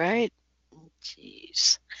things, right?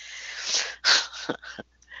 Jeez.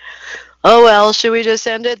 Oh, well, should we just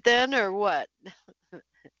end it then, or what?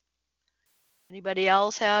 Anybody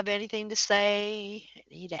else have anything to say?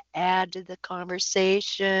 Need to add to the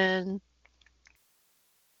conversation?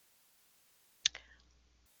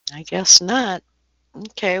 I guess not.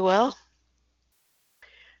 Okay, well,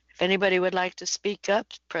 if anybody would like to speak up,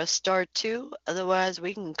 press *2. Otherwise,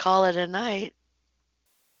 we can call it a night.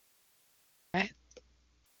 Right?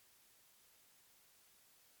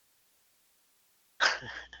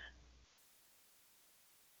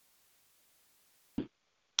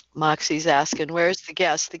 Moxie's asking, where's the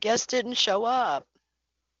guest? The guest didn't show up,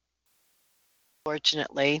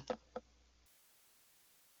 fortunately.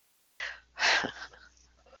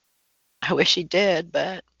 I wish he did,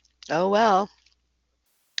 but oh well.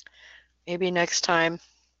 Maybe next time.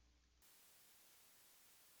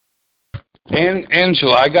 And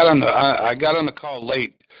Angela, I got on the call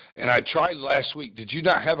late, and I tried last week. Did you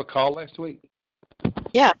not have a call last week?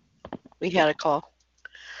 Yeah, we had a call.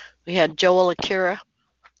 We had Joel Akira.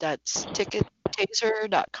 That's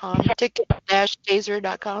ticket-taser.com,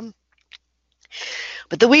 ticket-taser.com.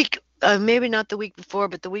 But the week, maybe not the week before,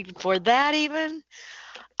 but the week before that even,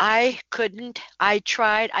 I couldn't. I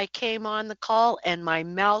tried. I came on the call, and my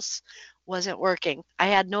mouse wasn't working. I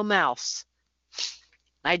had no mouse.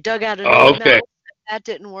 I dug out another mouse. That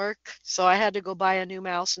didn't work, so I had to go buy a new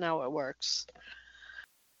mouse. Now it works.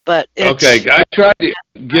 But okay, I tried to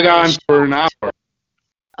get on for an hour.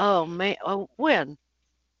 Oh, man. Oh, when?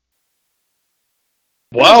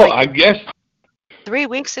 Well, like I guess 3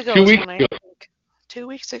 weeks ago. 2 weeks ago. 2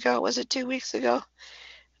 weeks ago. Was it 2 weeks ago?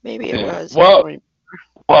 Maybe it was.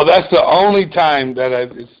 Well, that's the only time that I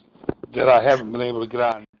haven't been able to get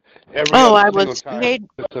on. I was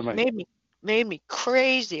made me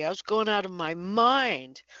crazy. I was going out of my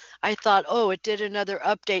mind. I thought, oh, it did another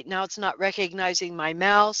update. Now it's not recognizing my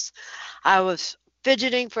mouse. I was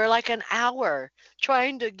fidgeting for like an hour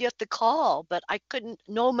trying to get the call, but I couldn't.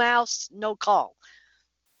 No mouse, no call.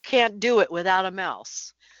 Can't do it without a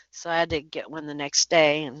mouse. So I had to get one the next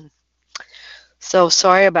day, and so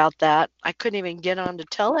sorry about that. I couldn't even get on to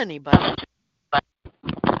tell anybody.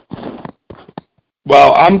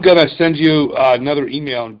 Well, I'm gonna send you another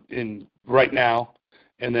email in right now,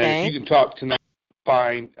 and then if you can talk tonight,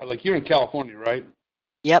 fine. Like you're in California, right?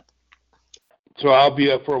 Yep. So I'll be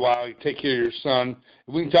up for a while. You take care of your son.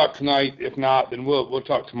 If we can talk tonight. If not, then we'll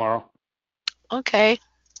talk tomorrow. Okay,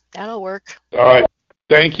 that'll work. All right.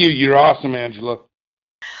 Thank you. You're awesome, Angela.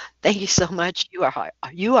 Thank you so much. You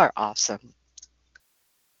are awesome.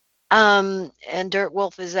 And Dirt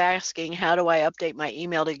Wolf is asking, how do I update my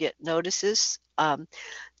email to get notices?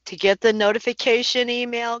 To get the notification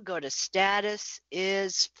email, go to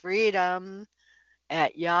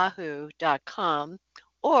statusisfreedom@yahoo.com,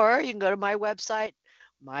 or you can go to my website,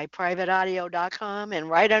 myprivateaudio.com, and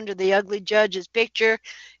right under the ugly judge's picture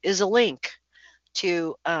is a link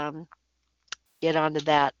to get onto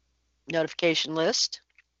that notification list.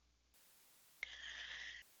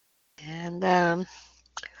 And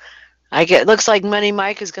looks like Money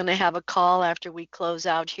Mike is going to have a call after we close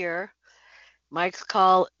out here. Mike's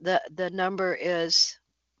call, the number is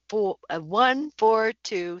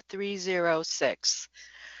 142306.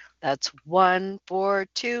 That's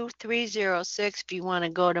 142306. If you want to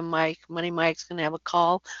go to Mike, Money Mike's going to have a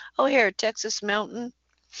call. Oh, here, Texas Mountain.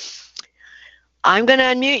 I'm going to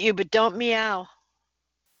unmute you, but don't meow.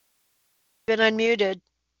 You've been unmuted.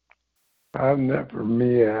 I've never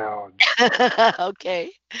meowed.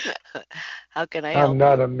 Okay. How can I help I'm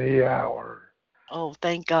not you? a meower. Oh,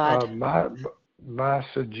 thank God. My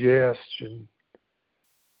suggestion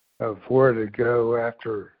of where to go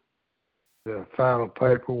after the final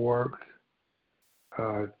paperwork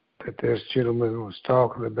that this gentleman was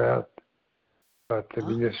talking about the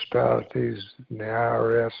municipalities and the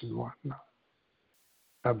IRS and whatnot.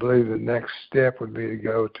 I believe the next step would be to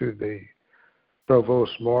go to the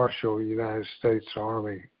Provost Marshal, United States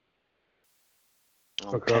Army,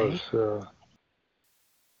 because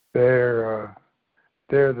they're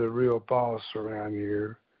the real boss around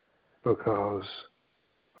here. Because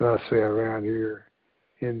when I say around here,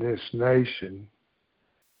 in this nation,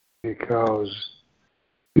 because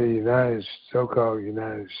the so-called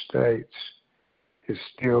United States is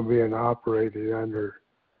still being operated under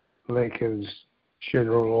Lincoln's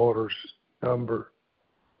General Orders number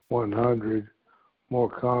 100, more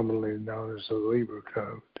commonly known as the Lieber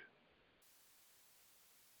Code.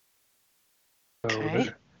 Okay.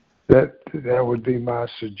 So that would be my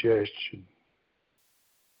suggestion.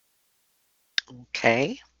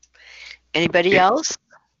 Okay. Anybody else?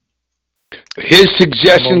 His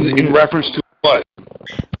suggestions in reference to what?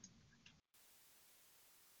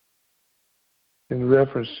 In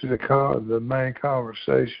reference to the main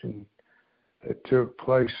conversation that took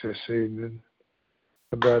place this evening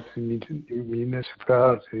about the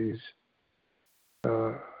municipalities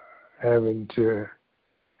having to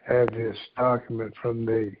have this document from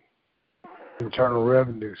the Internal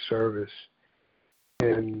Revenue Service,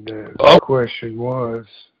 and the question was,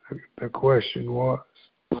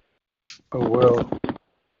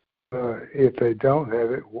 if they don't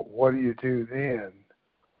have it, what do you do then?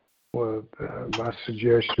 Well, my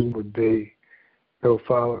suggestion would be go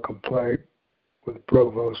file a complaint with the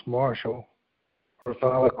Provost Marshal, or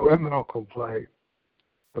file a criminal complaint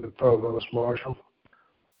with the Provost Marshal.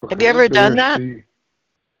 Have you ever done that?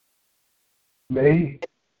 Me?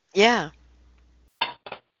 Yeah.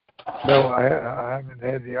 No, I haven't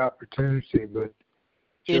had the opportunity, but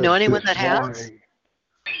do you know anyone that has?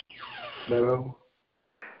 No,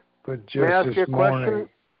 but just May I ask this you a morning. question?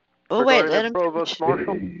 Oh, wait, let him Provost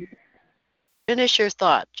Marshal? finish your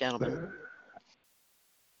thought, gentlemen.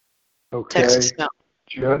 Okay. Texas, no.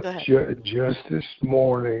 Just this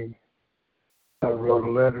morning, I wrote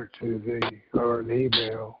a letter or an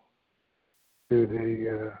email to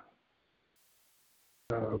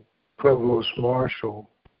the Provost Marshal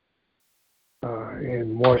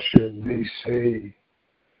in Washington, D.C.,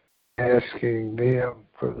 asking them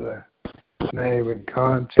for the name and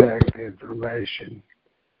contact information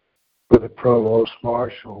for the Provost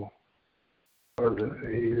Marshal, or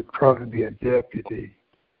he would probably be a deputy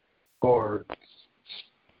or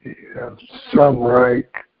some rank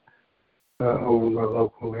over my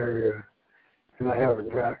local area. And I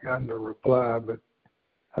haven't gotten a reply, but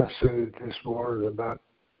I sent it this morning about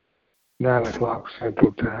 9 o'clock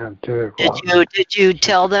Central Time, 10 o'clock. Did you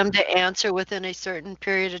tell them to answer within a certain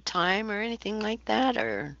period of time or anything like that,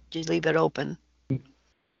 or did you leave it open? I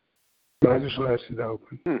just left it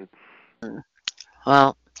open.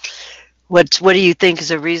 Well, what do you think is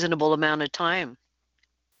a reasonable amount of time?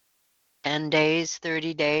 10 days,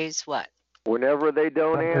 30 days, what? Whenever they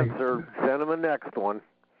don't answer, send them a next one.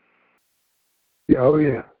 Oh,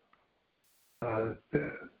 yeah.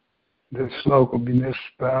 This local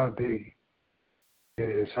municipality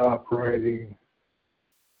is operating.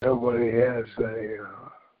 Nobody has a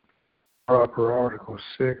proper Article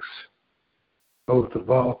 6 oath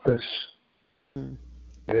of office.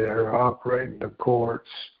 They're operating the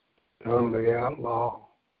courts, totally outlaw.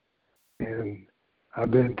 And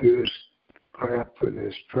I've been through this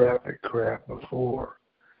traffic crap before,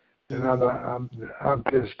 and I'm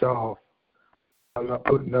pissed off. I'm not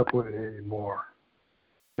putting up with it anymore.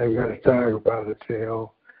 They've got a tiger by the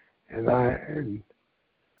tail, and I ain't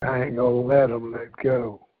gonna let them let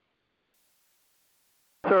go.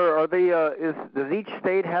 Are they? Does each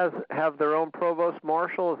state have their own provost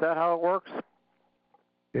marshal? Is that how it works?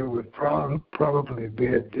 It would probably be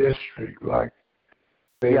a district like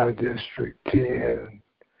FEMA District 10.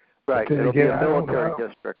 Right. Then It'll again, be a military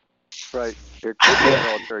district. Right. It could be a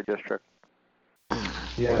military district.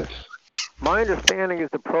 Yes. My understanding is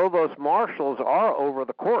the provost marshals are over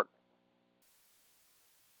the court.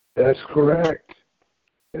 That's correct.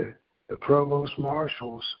 The provost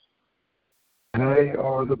marshals, they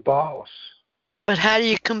are the boss. But how do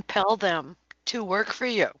you compel them to work for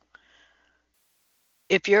you?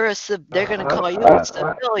 If you're they're going to call you a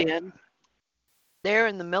civilian. They're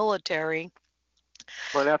in the military.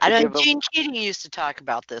 I know Gene Keating used to talk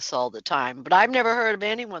about this all the time, but I've never heard of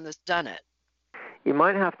anyone that's done it. You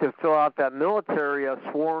might have to fill out that military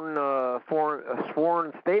sworn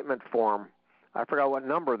statement form. I forgot what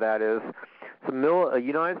number that is. It's a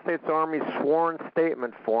United States Army sworn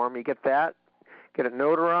statement form. You get that, get it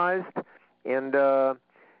notarized, and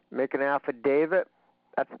make an affidavit.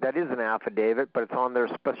 That is an affidavit, but it's on their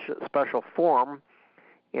special form,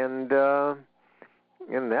 and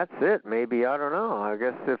that's it. Maybe, I don't know. I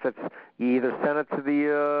guess if it's, you either send it to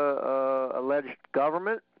the alleged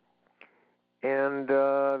government, and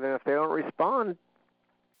then if they don't respond,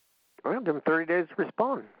 well, give them 30 days to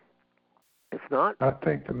respond. If not, I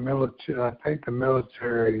think the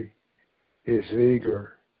military is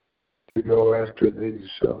eager to go after these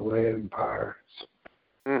land pirates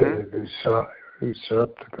that have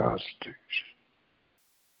usurped the Constitution.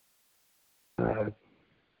 I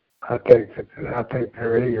think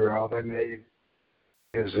they're eager. All they need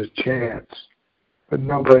is a chance, but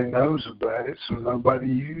nobody knows about it, so nobody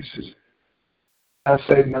uses it. I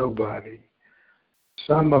say nobody.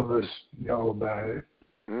 Some of us know about it,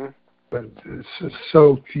 but it's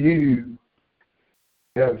so few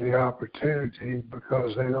have the opportunity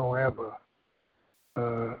because they don't have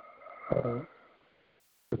a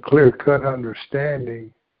clear-cut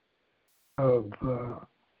understanding of. I'll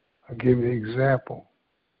give you an example.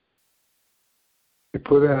 They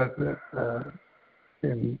put out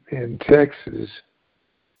in Texas,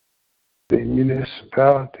 the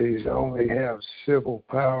municipalities only have civil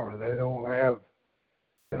power. They don't have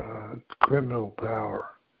criminal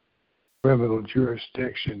power, criminal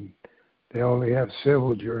jurisdiction. They only have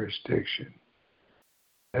civil jurisdiction.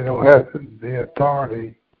 They don't have the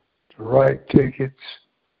authority to write tickets,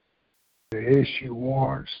 to issue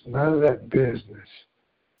warrants, none of that business.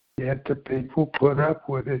 Yet the people put up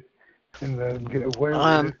with it and let them get away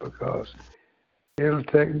with it because it'll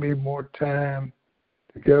take me more time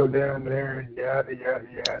to go down there and yada, yada,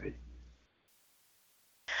 yada.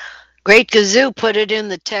 Great Gazoo put it in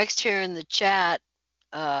the text here in the chat.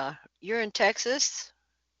 You're in Texas?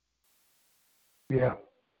 Yeah. It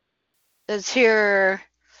says here,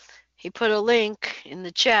 he put a link in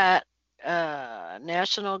the chat,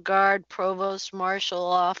 National Guard Provost Marshal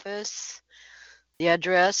Office. The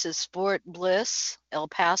address is Fort Bliss, El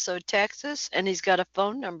Paso, Texas, and he's got a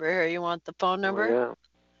phone number here. You want the phone number? Yeah.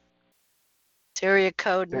 It's area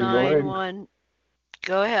code 91.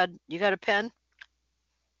 Go ahead. You got a pen?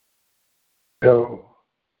 No.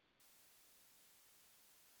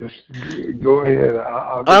 Just go ahead.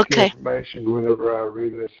 I'll get the information whenever I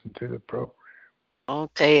re-listen to the program.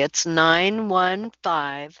 Okay, it's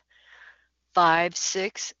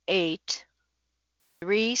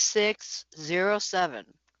 915-568-3607.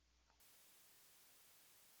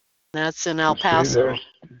 That's in El Paso.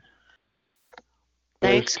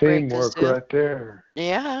 There's teamwork right there.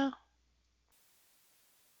 Yeah.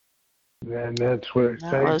 And that's what it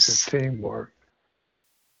takes, is teamwork.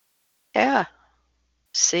 Yeah.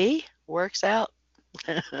 See? Works out.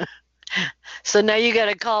 So now you got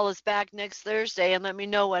to call us back next Thursday and let me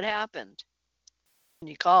know what happened.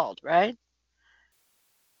 You called, right?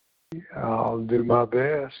 I'll do my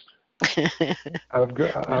best. I've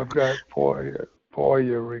got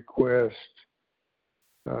FOIA requests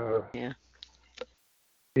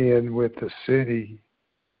in with the city,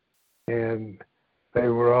 and they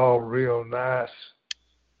were all real nice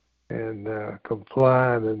and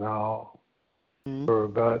compliant and all for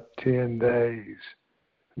about 10 days.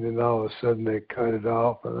 And then all of a sudden they cut it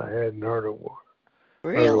off, and I hadn't heard a word.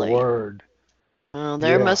 Really? Heard a word. Well,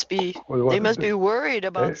 they must be worried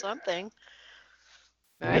about something.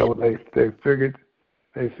 Right? Yeah, well, they figured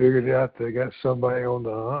out they got somebody on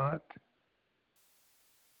the hunt,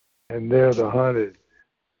 and they're the hunted.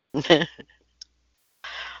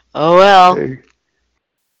 Oh well.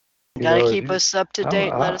 Got to keep us up to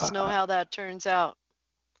date. Let us know how that turns out.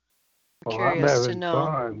 I'm curious to know.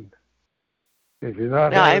 Fun. If you're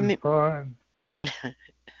not having fun,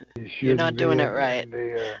 You're not doing it right.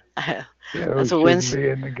 That's what shouldn't be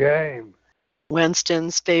in the game.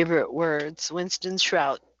 Winston's favorite words. Winston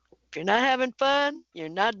Shrout. If you're not having fun, you're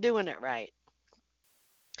not doing it right.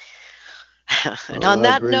 And on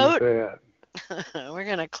that note, we're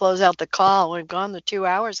going to close out the call. We've gone the 2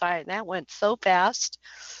 hours. That went so fast.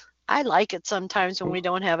 I like it sometimes when we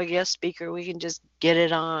don't have a guest speaker. We can just get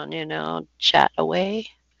it on, chat away,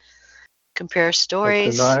 compare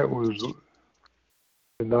stories. Tonight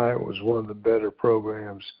was one of the better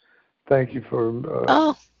programs. Thank you for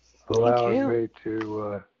allowing me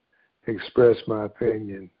to express my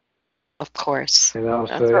opinion. Of course. And I'll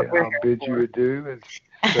bid you adieu and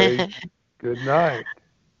say good night.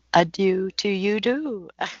 Adieu to you do.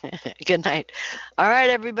 Good night. All right,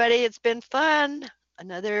 everybody. It's been fun.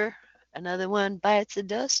 Another one bites the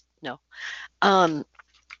dust. No.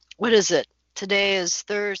 What is it? Today is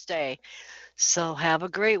Thursday. So have a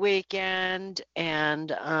great weekend,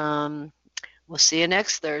 and we'll see you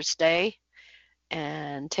next Thursday.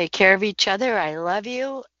 And take care of each other. I love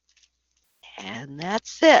you. And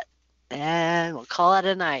that's it. And we'll call it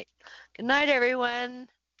a night. Good night, everyone.